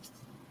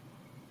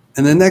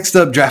 And then next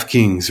up,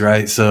 DraftKings,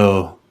 right?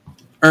 So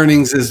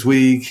earnings this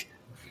week.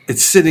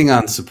 It's sitting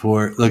on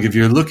support. Look, if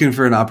you're looking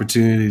for an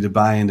opportunity to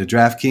buy into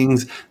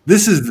DraftKings,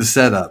 this is the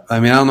setup. I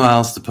mean, I don't know how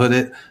else to put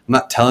it. I'm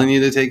not telling you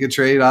to take a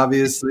trade,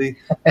 obviously,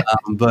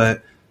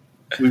 but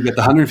we've got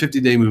the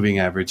 150-day moving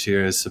average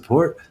here as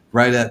support,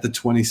 right at the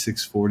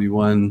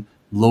 2641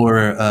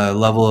 lower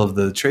level of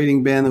the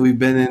trading band that we've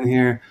been in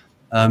here.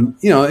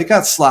 It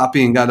got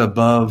sloppy and got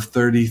above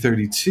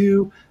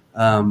 30.32.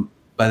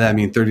 By that I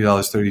mean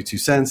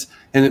 $30.32,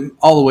 and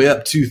all the way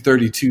up to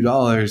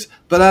 $32.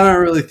 But I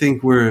don't really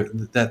think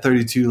that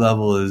 32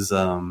 level is,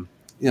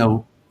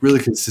 really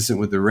consistent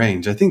with the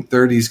range. I think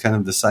 30 is kind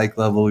of the psych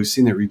level. We've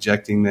seen it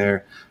rejecting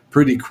there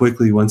pretty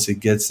quickly once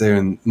it gets there,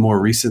 and more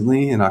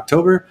recently in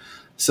October.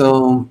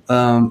 So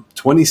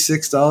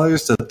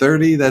 $26 to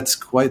 $30, that's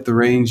quite the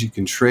range. You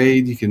can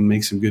trade. You can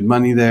make some good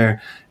money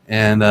there.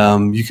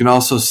 And you can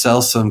also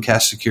sell some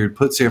cash secured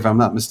puts here, if I'm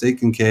not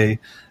mistaken, Kay.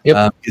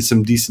 Get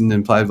some decent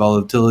implied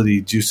volatility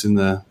juicing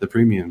the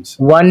premiums.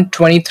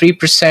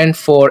 123%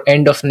 for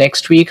end of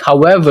next week.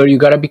 However, you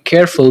got to be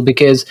careful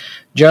because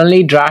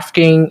generally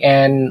DraftKings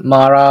and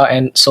Mara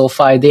and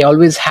SoFi, they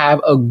always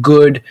have a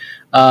good,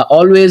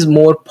 always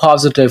more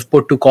positive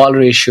put to call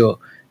ratio.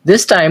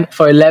 This time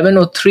for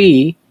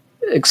 11:03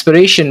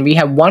 expiration, we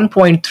have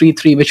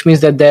 1.33, which means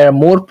that there are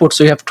more puts.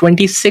 So you have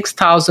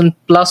 26,000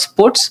 plus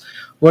puts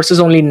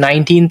versus only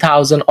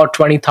 19,000 or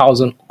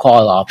 20,000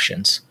 call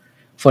options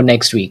for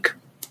next week.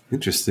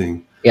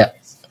 Interesting. Yeah.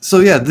 So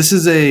yeah,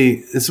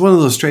 it's one of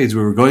those trades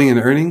where we're going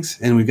into earnings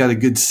and we've got a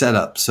good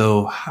setup.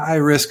 So high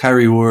risk, high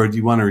reward.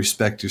 You want to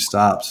respect your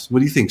stops. What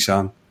do you think,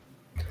 Sean?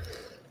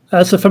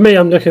 So for me,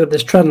 I'm looking at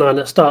this trend line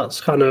that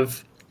starts kind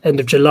of end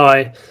of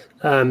July,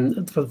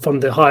 from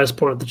the highest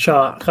point of the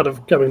chart, kind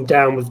of going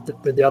down with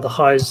the other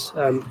highs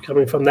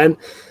coming from then.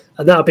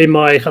 And that'll be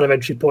my kind of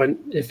entry point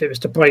if it was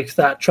to break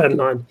that trend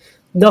line.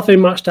 Nothing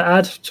much to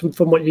add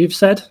from what you've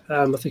said.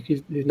 I think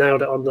you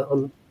nailed it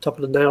on top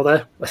of the nail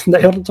there.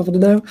 Nailed on top of the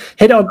nail.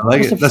 Hit on. I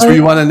like it. That's where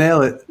you want to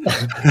nail it.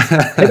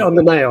 Hit on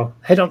the nail.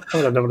 Hit on.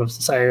 I don't know what I'm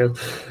saying.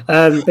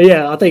 But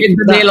yeah, I think hit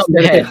the nail on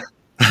the head.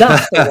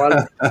 That's the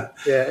one.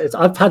 Yeah,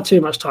 I've had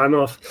too much time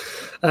off.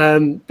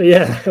 But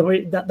yeah,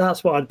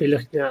 that's what I'd be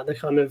looking at. The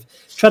kind of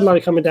trend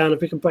line coming down.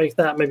 If we can break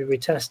that, maybe we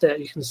test it.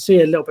 You can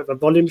see a little bit of a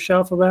volume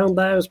shelf around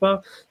there as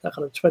well. That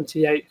kind of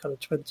 28, kind of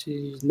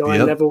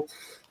 29 level.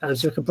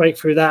 So we can break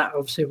through that.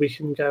 Obviously, we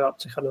can go up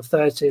to kind of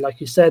 30,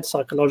 like you said,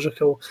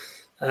 psychological.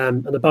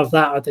 And above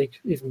that, I think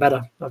even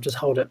better. I'll just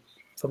hold it.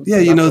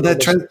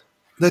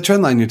 That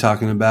trend line you're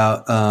talking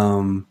about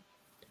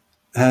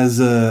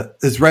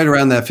is right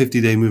around that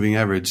 50-day moving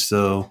average.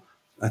 So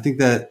I think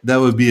that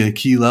would be a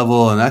key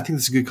level, and I think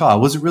it's a good call. I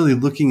wasn't really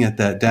looking at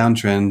that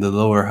downtrend, the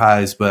lower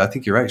highs, but I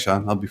think you're right,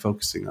 Sean. I'll be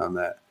focusing on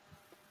that.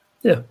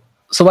 Yeah.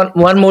 So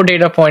one more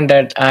data point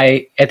that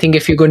I think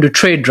if you're going to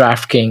trade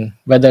DraftKings,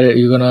 whether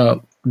you're going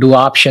to do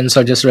options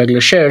or just regular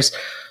shares,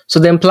 so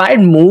the implied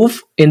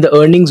move in the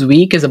earnings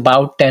week is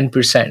about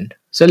 10%.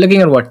 So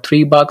looking at what,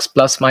 $3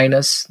 plus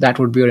minus, that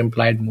would be your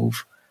implied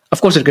move.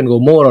 Of course, it can go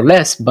more or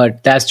less,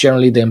 but that's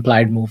generally the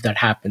implied move that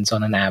happens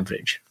on an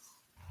average.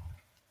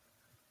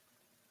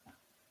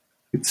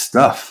 Good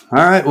stuff. All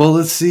right. Well,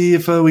 let's see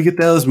if we get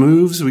those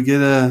moves. We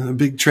get a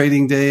big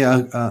trading day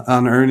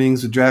on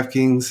earnings with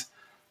DraftKings.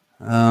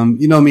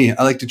 You know me,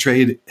 I like to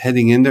trade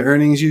heading into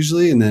earnings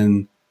usually and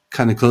then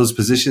kind of close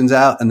positions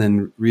out and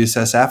then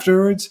reassess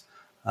afterwards.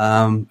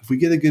 If we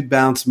get a good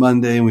bounce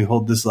Monday and we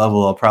hold this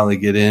level, I'll probably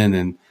get in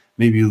and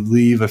maybe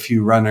leave a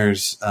few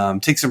runners,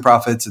 take some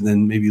profits, and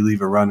then maybe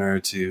leave a runner or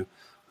two.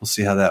 We'll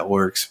see how that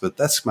works. But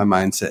that's my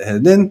mindset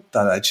heading in.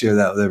 Thought I'd share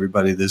that with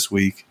everybody this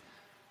week.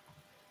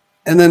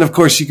 And then, of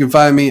course, you can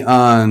find me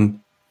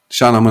on,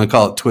 Sean, I'm going to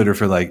call it Twitter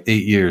for like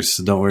 8 years,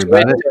 so don't worry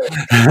about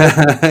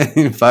it.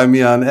 You can find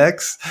me on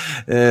X.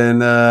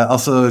 And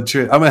also, I'm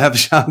going to have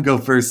Sean go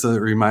first so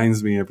it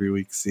reminds me every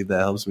week. See if that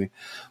helps me.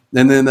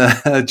 And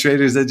then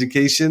Traders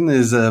Education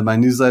is my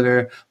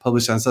newsletter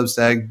published on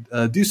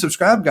Substack. Do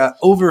subscribe. Got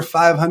over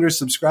 500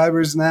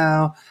 subscribers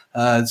now.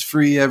 It's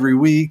free every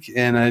week.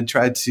 And I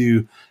tried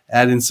to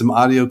add in some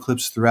audio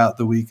clips throughout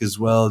the week as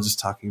well, just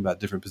talking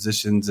about different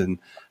positions and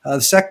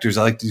sectors.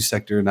 I like to do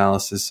sector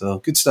analysis. So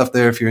good stuff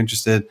there if you're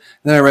interested. And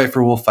then I write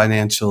for Wolf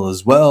Financial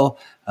as well.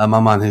 I'm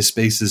on his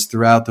spaces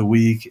throughout the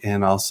week.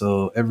 And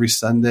also every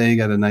Sunday,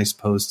 got a nice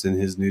post in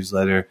his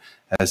newsletter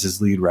as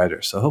his lead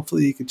writer. So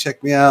hopefully you can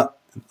check me out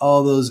in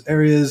all those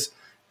areas.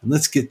 And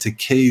let's get to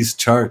Kay's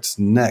charts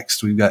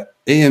next. We've got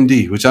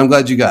AMD, which I'm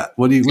glad you got.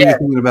 What are you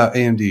thinking about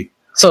AMD?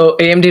 So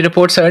AMD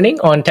reports earning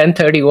on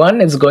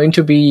 10/31. It's going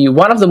to be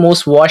one of the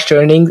most watched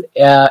earnings.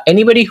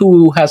 Anybody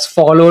who has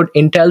followed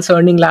Intel's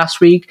earning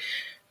last week,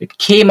 it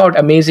came out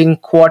amazing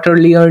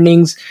quarterly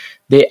earnings.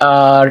 They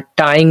are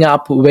tying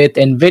up with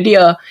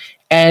NVIDIA.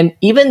 And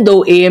even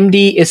though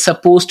AMD is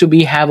supposed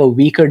to have a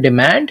weaker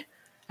demand,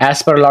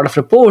 as per a lot of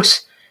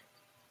reports,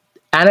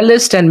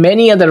 analysts and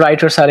many other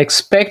writers are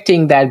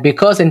expecting that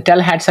because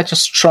Intel had such a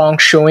strong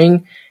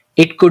showing,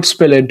 it could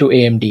spill into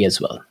AMD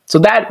as well. So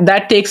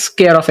that takes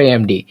care of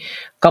AMD.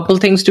 Couple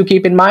things to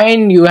keep in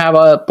mind. You have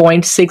a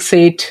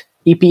 0.68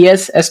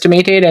 EPS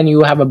estimated, and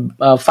you have a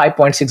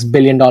 $5.6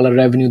 billion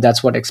revenue.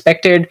 That's what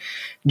expected.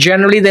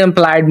 Generally, the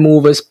implied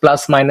move is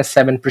plus minus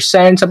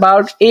 7%. It's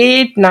about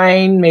 $8,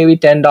 $9, maybe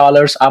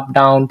 $10 up,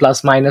 down,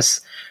 plus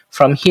minus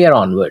from here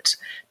onwards.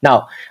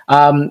 Now,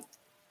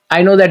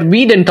 I know that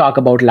we didn't talk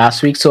about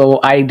last week, so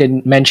I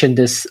didn't mention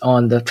this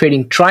on the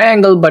Trading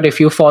Triangle, but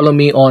if you follow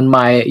me on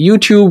my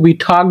YouTube, we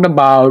talked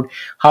about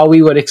how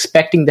we were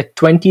expecting the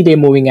 20-day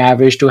moving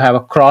average to have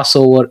a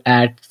crossover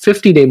at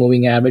 50-day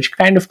moving average,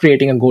 kind of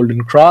creating a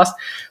golden cross,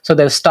 so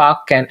the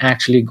stock can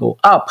actually go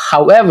up.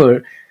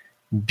 However,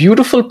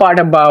 beautiful part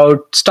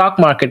about stock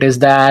market is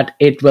that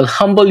it will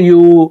humble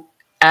you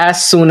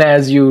as soon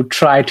as you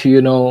try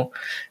to,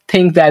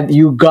 think that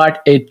you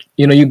got it,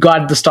 you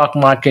got the stock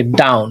market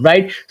down,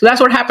 right? So that's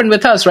what happened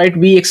with us, right?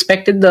 We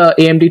expected the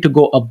AMD to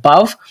go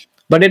above,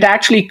 but it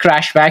actually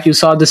crashed back. You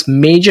saw this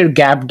major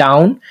gap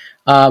down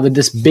with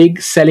this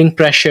big selling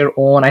pressure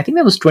on, I think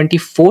that was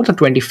 24th or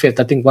 25th,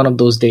 I think one of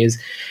those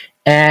days.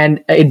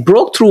 And it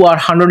broke through our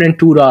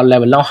 $102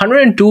 level. Now,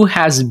 102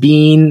 has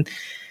been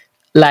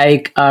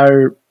like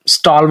our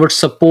stalwart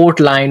support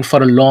line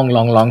for a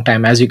long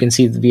time. As you can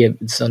see,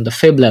 it's on the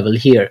fib level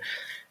here.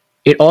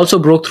 It also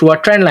broke through our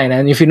trend line.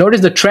 And if you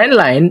notice, the trend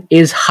line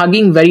is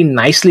hugging very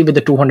nicely with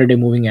the 200-day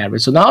moving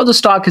average. So now the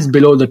stock is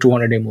below the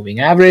 200-day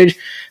moving average.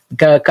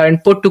 The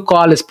current put to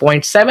call is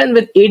 0.7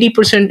 with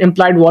 80%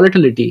 implied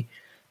volatility.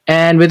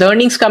 And with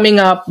earnings coming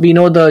up, we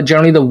know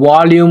generally the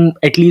volume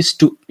at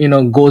least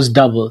goes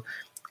double.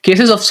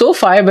 Cases of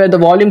SoFi where the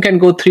volume can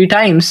go 3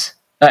 times,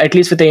 at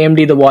least with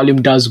AMD, the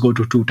volume does go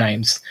to 2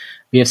 times.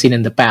 We have seen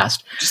in the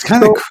past. It's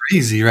kind of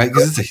crazy, right?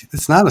 Because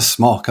it's not a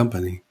small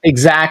company.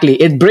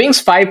 Exactly. It brings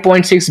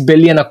 $5.6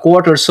 billion a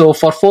quarter. So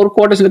for 4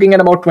 quarters, looking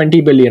at about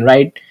 $20 billion,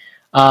 right?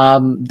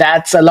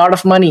 That's a lot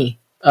of money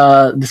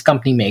this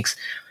company makes.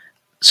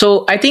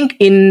 So I think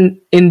in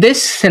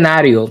this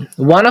scenario,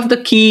 one of the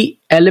key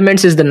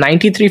elements is the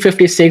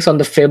 93.56 on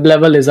the fib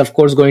level is, of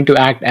course, going to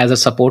act as a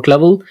support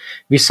level.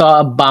 We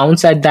saw a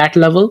bounce at that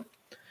level.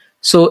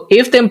 So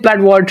if the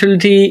implied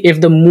volatility, if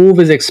the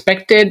move is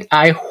expected,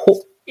 I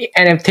hope,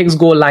 and if things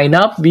line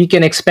up, we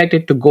can expect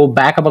it to go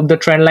back above the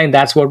trend line.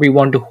 That's what we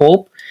want to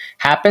hope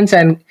happens.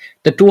 And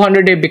the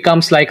 200-day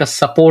becomes like a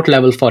support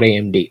level for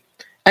AMD.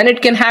 And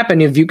it can happen.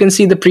 If you can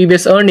see the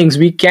previous earnings,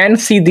 we can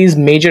see these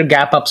major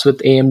gap ups with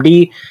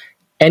AMD.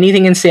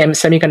 anything in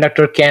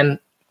semiconductor can,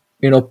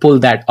 pull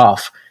that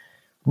off.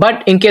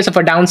 But in case of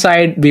a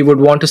downside, we would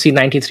want to see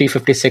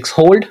 93.56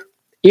 hold.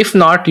 If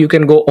not, you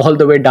can go all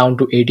the way down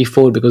to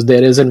 84 because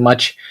there isn't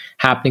much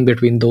happening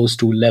between those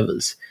two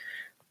levels.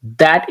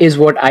 That is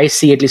what I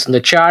see, at least on the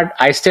chart.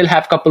 I still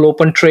have a couple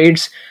open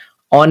trades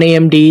on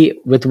AMD,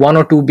 with 1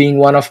 or 2 being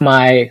one of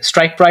my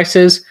strike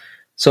prices.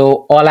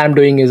 So all I'm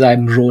doing is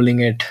I'm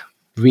rolling it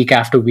week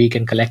after week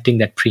and collecting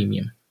that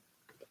premium.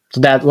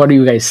 So what do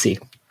you guys see?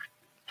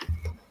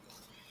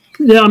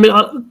 Yeah, I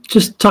mean,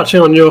 just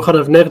touching on your kind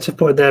of negative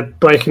point there,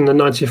 breaking the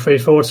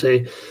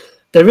 93.40,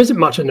 there isn't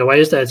much in the way,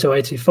 is there, to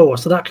 84?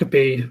 So that could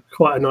be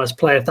quite a nice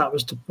play if that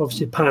was to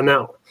obviously pan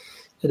out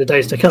in the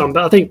days to come.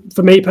 But I think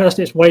for me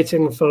personally, it's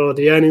waiting for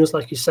the earnings,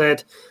 like you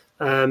said.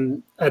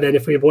 And then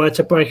if we were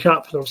to break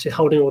up, and obviously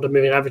holding all the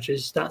moving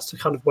averages, that's the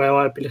kind of where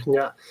I'd be looking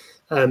at.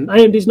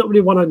 AMD is not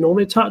really one I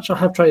normally touch. I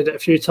have traded it a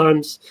few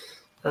times.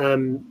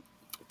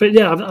 But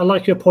yeah, I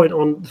like your point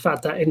on the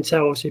fact that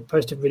Intel obviously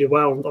posted really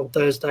well on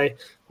Thursday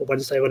or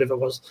Wednesday, whatever it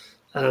was.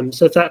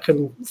 So if that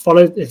can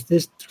follow, if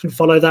this can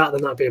follow that,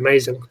 then that'd be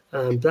amazing.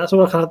 But that's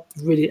all I can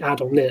really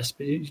add on this.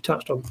 But you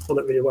touched on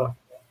it really well.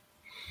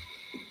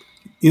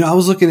 I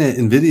was looking at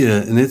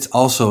NVIDIA, and it's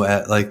also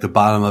at like the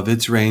bottom of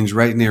its range,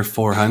 right near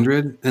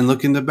 400, and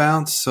looking to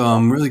bounce. So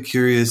I'm really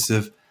curious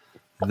if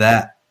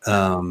that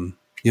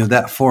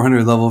that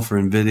 400 level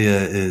for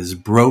NVIDIA is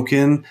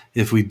broken,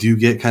 if we do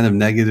get kind of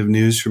negative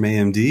news from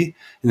AMD,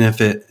 and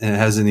if it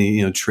has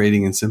any,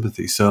 trading and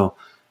sympathy. So,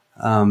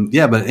 but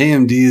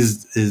AMD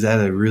is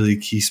at a really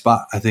key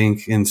spot, I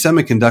think, in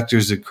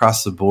semiconductors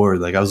across the board.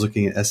 Like I was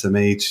looking at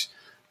SMH,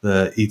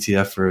 the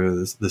ETF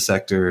for the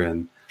sector,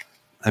 and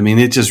I mean,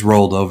 it just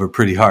rolled over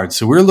pretty hard.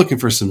 So we're looking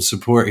for some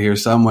support here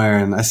somewhere,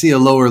 and I see a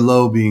lower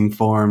low being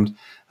formed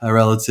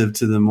relative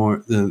to the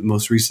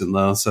most recent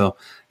low. So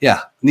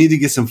yeah, need to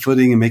get some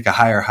footing and make a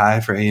higher high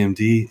for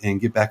AMD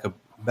and get back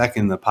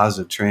in the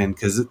positive trend,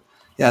 because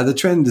the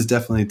trend is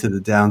definitely to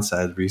the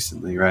downside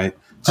recently, right?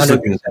 Just 100%.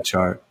 Looking at that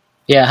chart.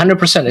 Yeah,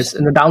 100%. It's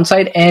in the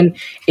downside, and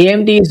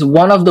AMD is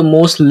one of the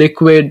most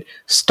liquid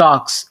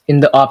stocks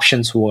in the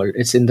options world.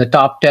 It's in the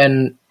top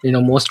 10,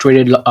 most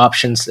traded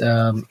options,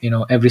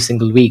 every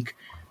single week.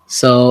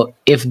 So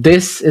if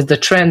this is the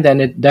trend, then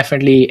it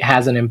definitely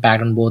has an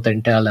impact on both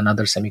Intel and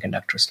other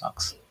semiconductor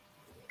stocks.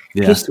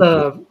 Yeah. Just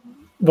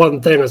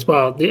one thing as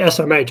well, the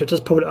SMH, I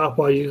just pulled it up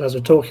while you guys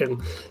were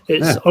talking.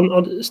 It's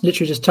it's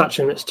literally just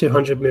touching its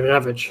 200 moving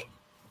average.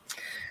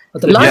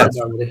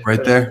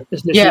 Right there.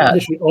 It's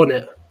literally on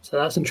it. So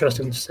that's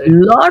interesting to see. A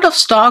lot of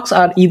stocks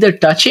are either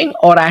touching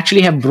or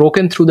actually have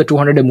broken through the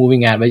 200-day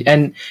moving average.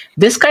 And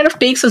this kind of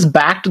takes us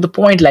back to the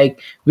point, like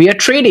we are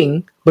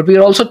trading, but we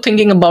are also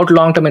thinking about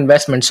long-term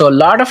investment. So a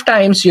lot of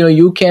times,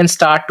 you can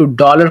start to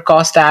dollar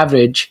cost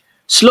average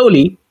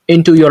slowly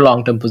into your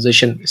long-term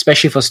position,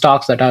 especially for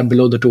stocks that are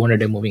below the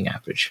 200-day moving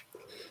average.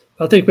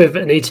 I think with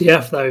an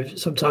ETF, though,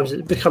 sometimes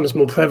it becomes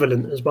more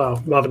prevalent as well,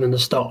 rather than the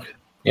stock.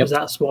 Because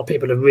that's what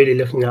people are really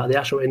looking at, the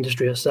actual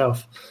industry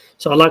itself.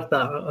 So I like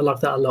that. I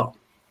like that a lot.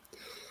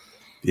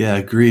 Yeah,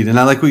 agreed. And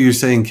I like what you're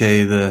saying,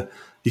 Kay.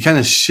 You kind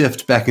of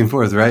shift back and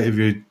forth, right? If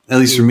you're, at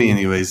least for me,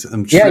 anyways.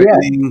 I'm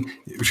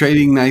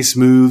trading nice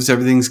moves.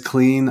 Everything's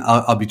clean.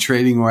 I'll be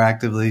trading more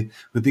actively.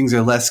 When things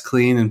are less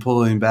clean and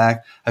pulling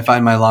back, I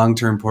find my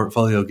long-term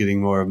portfolio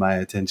getting more of my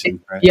attention.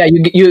 Right? Yeah,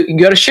 you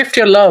got to shift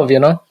your love.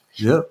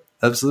 Yep,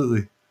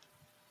 absolutely.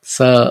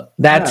 So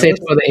that's it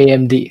for the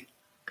AMD.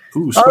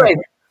 Ooh, all right.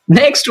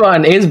 Next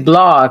one is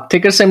Block,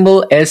 ticker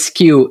symbol SQ.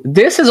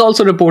 This is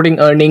also reporting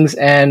earnings,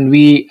 and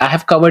I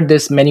have covered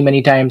this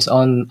many times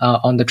on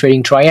the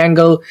Trading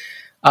Triangle.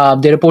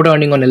 They report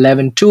earning on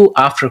 11/2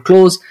 after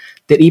close.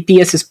 Their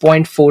EPS is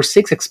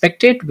 0.46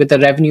 expected with a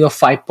revenue of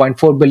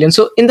 5.4 billion.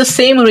 So in the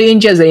same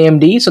range as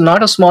AMD, so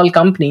not a small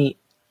company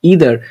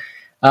either.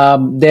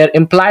 Their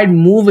implied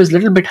move is a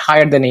little bit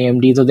higher than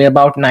AMD, so they're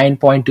about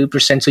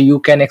 9.2%. So you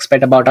can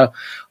expect about a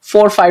 $4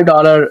 or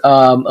 $5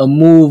 a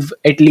move,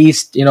 at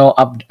least,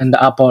 up in the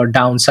up or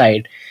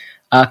downside.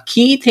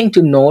 Key thing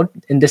to note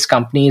in this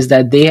company is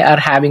that they are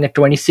having a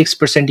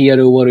 26%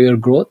 year-over-year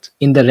growth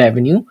in the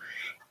revenue,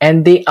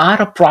 and they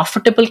are a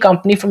profitable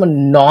company from a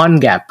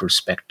non-GAAP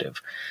perspective.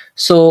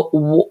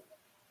 So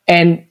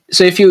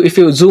if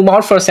you zoom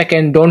out for a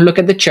second, don't look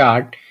at the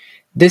chart.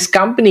 This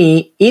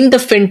company in the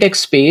fintech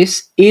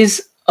space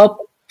is a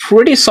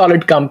pretty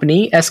solid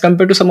company as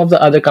compared to some of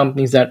the other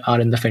companies that are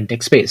in the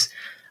fintech space.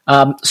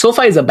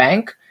 SoFi is a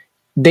bank.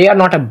 They are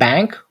not a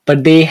bank,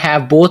 but they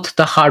have both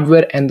the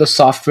hardware and the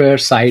software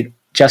side,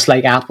 just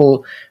like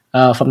Apple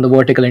from the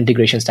vertical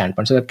integration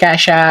standpoint. So the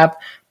Cash App,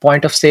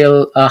 point of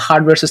sale,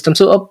 hardware system.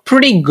 So a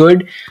pretty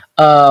good,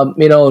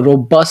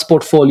 robust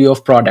portfolio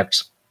of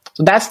products.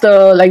 So that's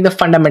the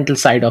fundamental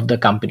side of the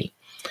company.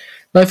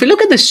 Now, if you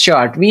look at this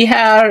chart, we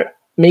are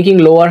making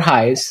lower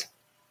highs,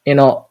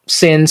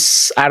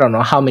 since I don't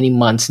know how many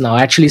months now.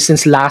 Actually,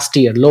 since last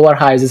year, lower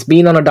highs. It's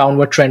been on a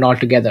downward trend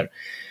altogether.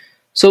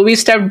 So we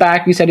stepped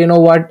back. We said, you know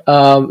what?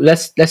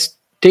 Let's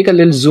take a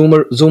little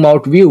zoom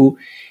out view,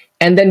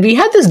 and then we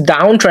had this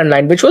downtrend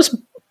line, which was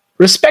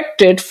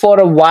respected for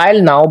a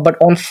while now,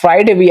 but on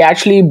Friday we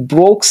actually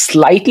broke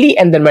slightly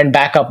and then went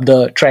back up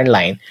the trend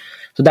line.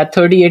 So that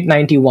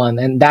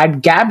 38.91, and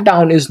that gap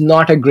down is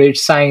not a great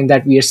sign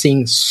that we are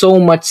seeing so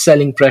much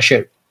selling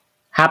pressure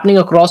happening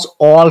across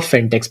all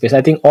fintech space.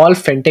 I think all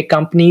fintech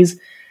companies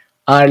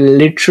are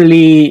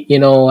literally,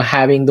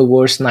 having the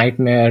worst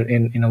nightmare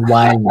in a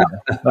while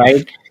now,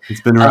 right?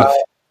 It's been rough.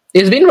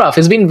 It's been rough.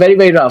 It's been very,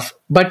 very rough.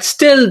 But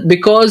still,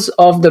 because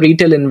of the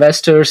retail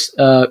investors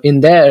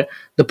in there,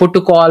 the put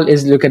to call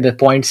is look at the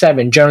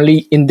 0.7.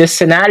 Generally, in this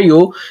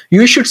scenario,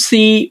 you should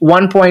see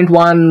 1.1,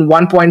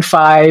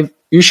 1.5.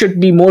 You should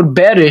be more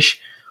bearish,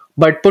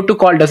 but put to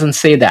call doesn't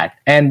say that.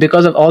 And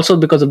because of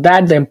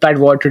that, the implied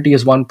volatility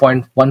is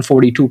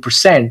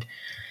 1.142%.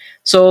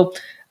 So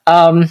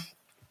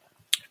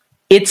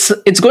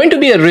it's going to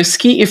be a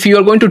risky. If you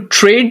are going to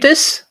trade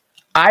this,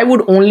 I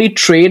would only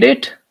trade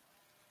it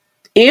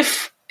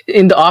if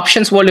in the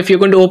options world, if you're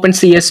going to open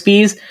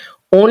CSPs,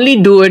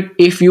 only do it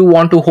if you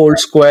want to hold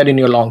square in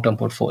your long-term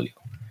portfolio.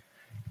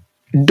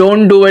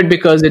 Don't do it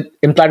because it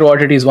implied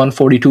volatility is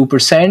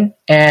 142%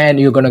 and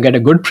you're going to get a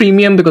good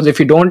premium, because if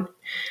you don't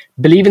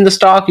believe in the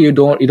stock, you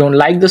don't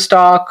like the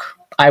stock,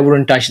 I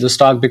wouldn't touch the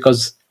stock,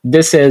 because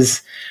this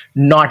is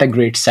not a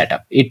great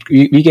setup.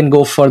 We can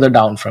go further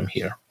down from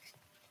here.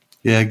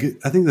 Yeah,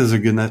 I think those are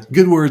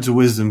good words of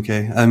wisdom,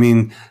 Kay. I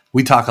mean,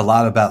 we talk a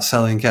lot about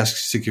selling cash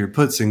secure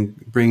puts and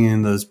bringing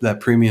in that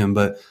premium,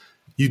 but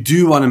you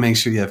do want to make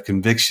sure you have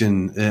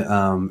conviction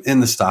in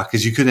the stock,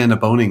 because you could end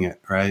up owning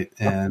it, right?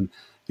 And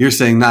you're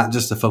saying not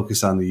just to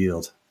focus on the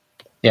yield.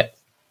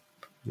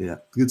 Yeah,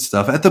 good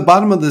stuff. At the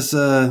bottom of this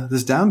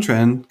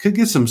downtrend, could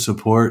get some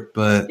support,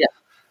 but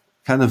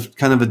kind of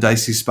a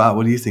dicey spot.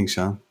 What do you think,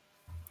 Sean?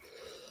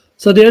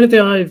 So the only thing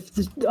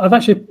I've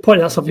actually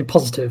pointed out something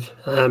positive,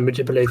 would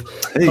you believe?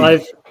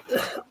 Hey.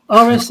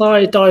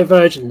 RSI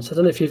divergence. I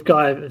don't know if you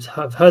guys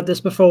have heard this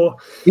before.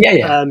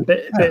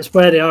 But it's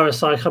where the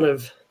RSI kind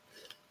of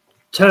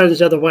turns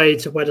the other way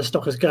to where the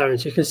stock is going.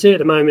 So you can see at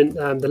the moment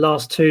the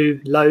last two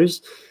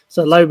lows.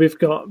 So the low we've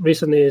got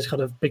recently is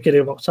kind of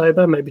beginning of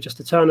October, maybe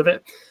just a turn of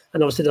it.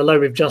 And obviously the low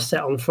we've just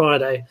set on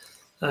Friday.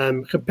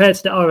 Compared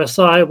to the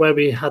RSI, where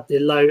we had the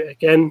low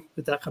again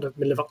with that kind of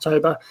middle of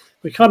October,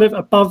 we're kind of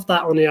above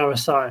that on the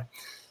RSI.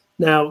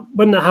 Now,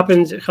 when that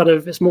happens,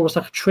 it's more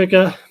like a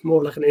trigger,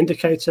 more like an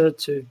indicator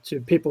to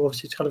people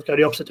obviously to kind of go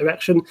the opposite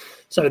direction.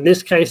 So in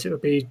this case, it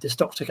would be the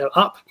stock to go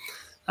up.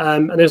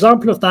 An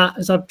example of that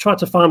is I've tried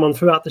to find one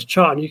throughout this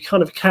chart, and you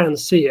kind of can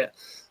see it.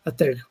 I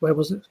think, where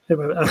was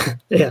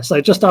it?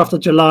 So just after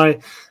July,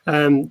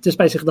 just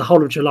basically the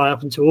whole of July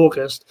up until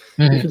August,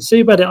 you can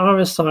see where the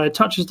RSI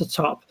touches the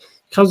top,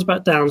 comes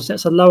back down,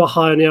 sets a lower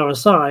high on the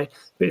RSI.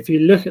 But if you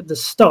look at the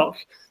stock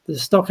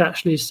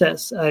actually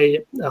sets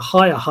a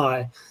higher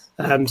high.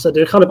 So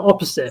they're kind of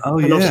opposite. Oh,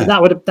 and obviously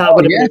that would have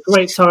been a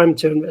great time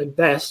to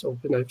invest or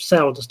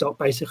sell the stock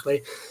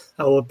basically,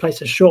 or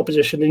place a short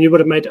position, and you would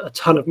have made a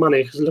ton of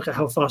money, because look at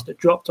how fast it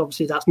dropped.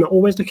 Obviously that's not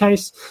always the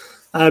case,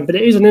 but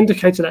it is an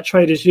indicator that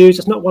traders use.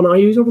 It's not one I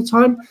use all the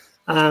time,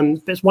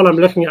 but it's one I'm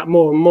looking at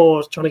more and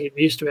more, trying to get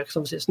used to it, because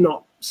obviously it's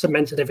not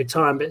cemented every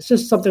time, but it's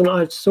just something that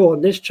I saw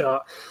on this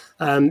chart.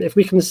 If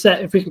we can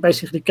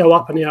basically go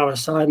up on the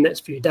RSI in the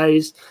next few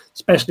days,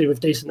 especially with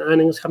decent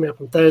earnings coming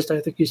up on Thursday,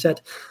 I think you said,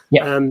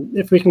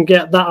 if we can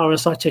get that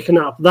RSI ticking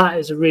up, that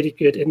is a really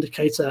good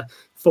indicator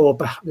for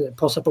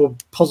possible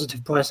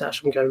positive price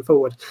action going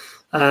forward.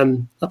 I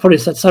probably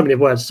said so many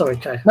words. Sorry,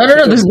 Kay.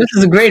 No. This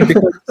is great,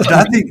 because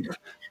I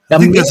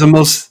think that's the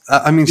most.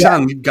 I mean,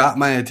 Sean, you got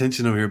my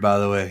attention over here, by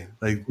the way.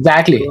 Like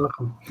exactly,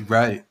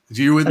 right?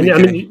 You with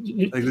me?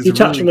 You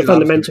touched on the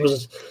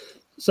fundamentals.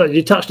 So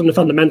you touched on the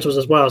fundamentals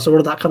as well. So all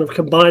of that kind of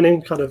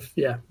combining,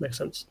 makes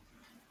sense.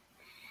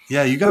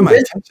 Yeah, you got my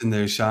attention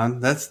there, Sean.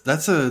 The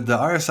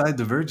RSI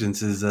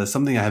divergence is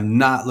something I have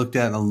not looked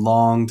at in a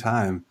long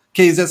time.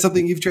 Okay, is that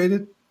something you've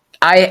traded?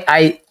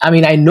 I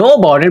mean, I know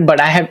about it, but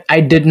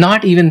I did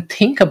not even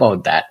think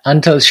about that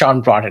until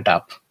Sean brought it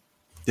up.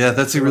 Yeah,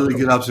 that's a really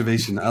good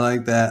observation. I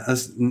like that.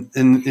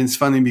 And it's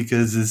funny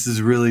because this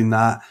is really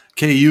not.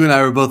 Okay, you and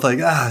I were both like,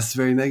 it's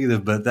very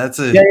negative, but that's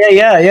a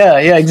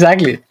yeah,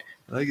 exactly.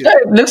 Like it. Yeah,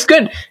 it looks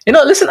good.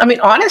 Listen, I mean,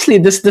 honestly,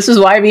 this is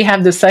why we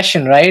have this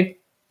session, right?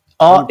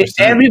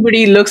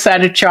 Everybody looks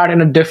at a chart in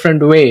a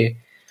different way,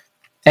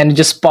 and it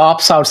just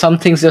pops out. Some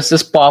things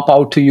just pop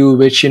out to you,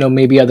 which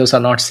maybe others are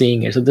not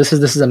seeing it. So this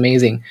is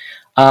amazing.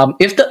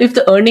 If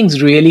the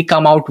earnings really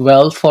come out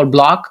well for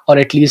Block, or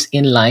at least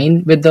in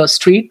line with the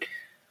street,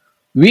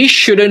 we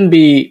shouldn't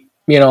be.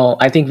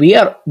 I think we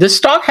are. This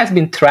stock has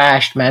been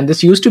thrashed, man.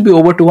 This used to be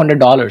over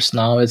 $200.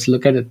 Now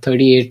look at it,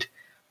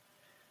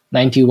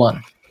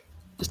 $38.91.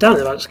 It's down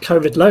at like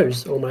COVID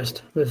lows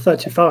almost, with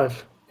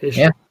 35-ish.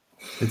 Yeah,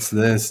 it's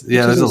this.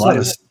 Yeah, there's a lot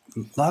of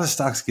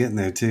stocks getting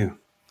there too.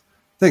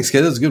 Thanks,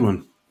 kid. That was a good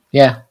one.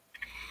 Yeah.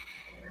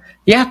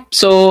 Yeah,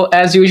 so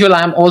as usual,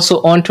 I'm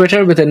also on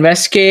Twitter with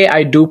InvestK.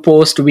 I do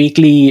post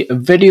weekly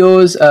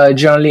videos.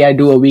 Generally, I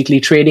do a weekly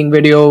trading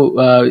video.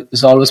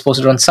 It's always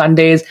posted on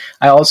Sundays.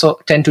 I also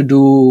tend to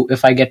do,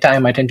 if I get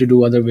time, I tend to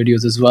do other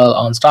videos as well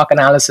on stock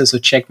analysis. So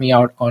check me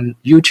out on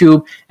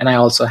YouTube. And I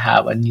also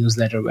have a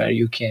newsletter where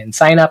you can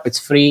sign up. It's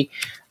free.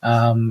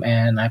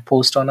 And I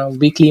post on a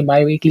weekly,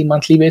 bi-weekly,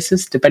 monthly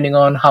basis, depending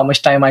on how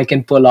much time I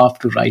can pull off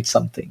to write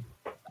something.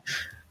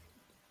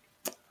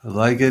 I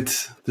like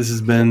it. This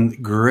has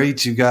been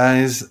great, you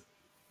guys.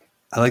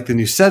 I like the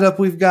new setup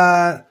we've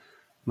got.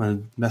 I'm going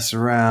to mess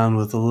around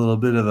with a little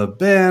bit of a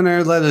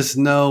banner. Let us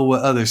know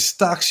what other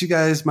stocks you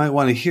guys might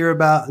want to hear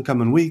about in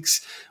coming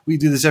weeks. We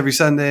do this every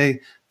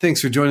Sunday.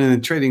 Thanks for joining the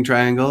Trading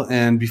Triangle.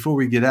 And before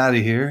we get out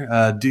of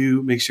here,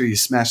 do make sure you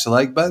smash the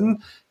like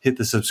button, hit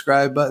the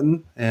subscribe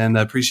button, and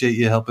I appreciate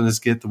you helping us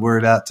get the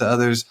word out to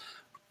others.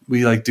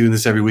 We like doing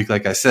this every week,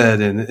 like I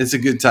said, and it's a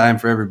good time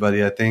for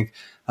everybody, I think.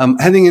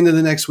 Heading into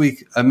the next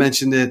week, I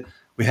mentioned it.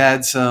 We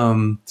had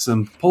some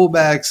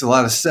pullbacks, a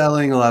lot of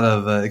selling, a lot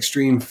of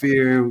extreme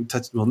fear. We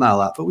touched, well, not a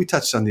lot, but we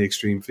touched on the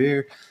extreme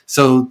fear.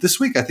 So this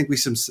week, I think we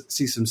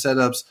see some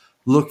setups.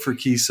 Look for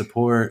key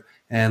support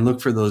and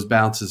look for those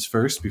bounces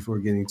first before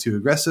getting too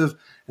aggressive.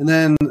 And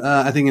then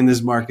I think in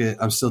this market,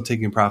 I'm still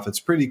taking profits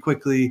pretty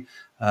quickly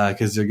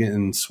because they're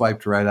getting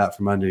swiped right out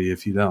from under you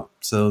if you don't.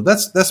 So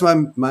that's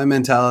my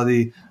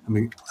mentality. I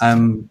mean,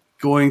 I'm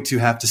going to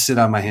have to sit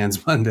on my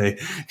hands Monday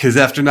because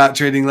after not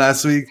trading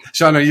last week,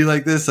 Sean, are you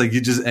like this? Like you're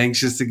just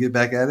anxious to get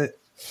back at it?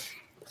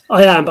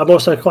 I am, but I'm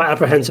also quite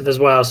apprehensive as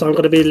well. So I'm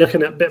going to be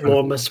looking at a bit more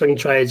of my swing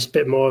trades, a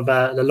bit more of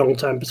the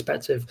long-term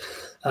perspective.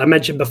 I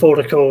mentioned before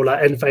the call,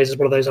 Enphase is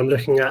one of those I'm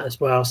looking at as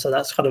well. So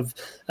that's kind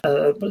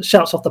of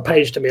shouts off the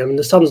page to me. I mean,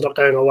 the sun's not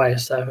going away.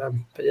 So,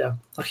 but yeah,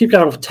 I keep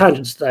going off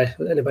tangents today.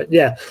 Anyway,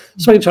 yeah,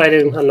 swing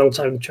trading and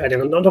long-term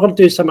trading. I'm not going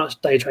to do so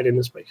much day trading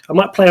this week. I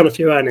might play on a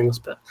few earnings,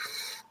 but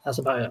that's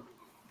about it.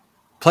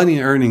 Plenty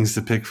of earnings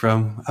to pick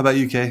from. How about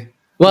you, Kay?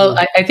 Well,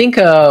 I think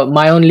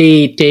my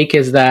only take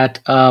is that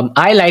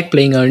I like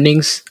playing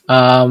earnings,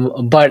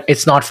 but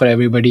it's not for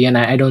everybody. And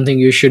I don't think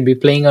you should be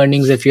playing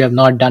earnings if you have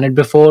not done it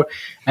before.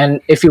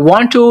 And if you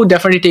want to,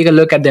 definitely take a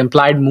look at the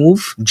implied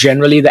move,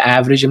 generally the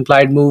average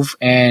implied move,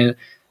 and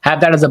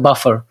have that as a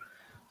buffer.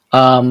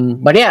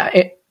 But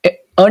yeah,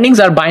 earnings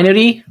are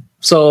binary.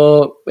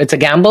 So it's a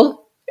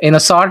gamble. In a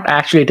sort,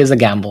 actually, it is a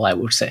gamble, I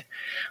would say.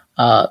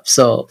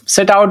 So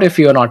sit out if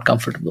you're not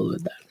comfortable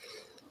with that.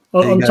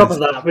 Well, on top of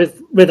that,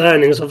 with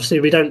earnings, obviously,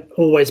 we don't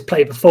always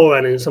play before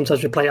earnings.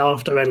 Sometimes we play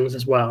after earnings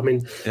as well. I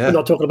mean, we're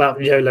not talking about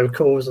YOLO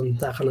calls and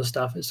that kind of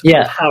stuff. It's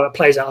how it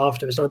plays out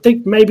afterwards. And I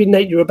think maybe,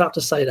 Nate, you were about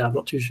to say that. I'm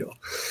not too sure.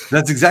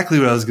 That's exactly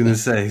what I was going to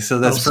say. So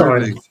that's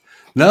perfect.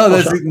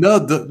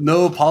 No,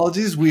 no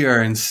apologies. We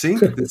are in sync.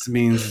 This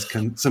means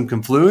some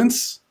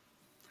confluence.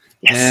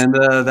 Yes.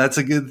 And that's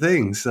a good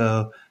thing.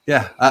 So,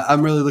 yeah,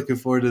 I'm really looking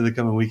forward to the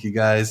coming week, you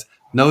guys.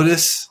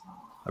 Notice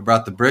I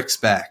brought the bricks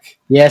back.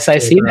 Yes, I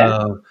see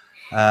that.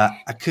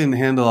 I couldn't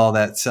handle all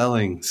that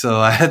selling, so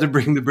I had to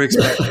bring the bricks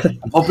back.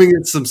 I'm hoping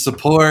it's some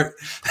support,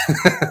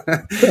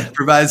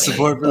 provide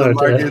support for the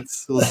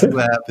markets. We'll see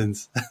what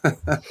happens.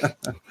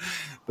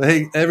 But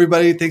hey,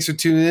 everybody, thanks for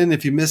tuning in.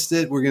 If you missed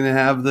it, we're going to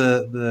have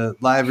the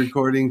live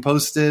recording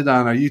posted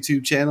on our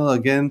YouTube channel.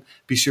 Again,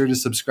 be sure to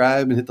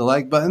subscribe and hit the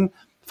like button.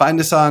 Find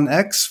us on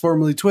X,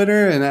 formerly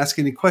Twitter, and ask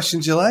any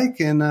questions you like.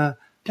 And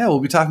we'll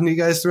be talking to you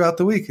guys throughout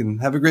the week.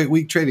 And have a great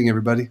week trading,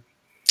 everybody.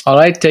 All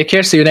right, take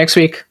care. See you next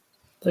week.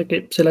 Thank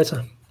you. See you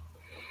later.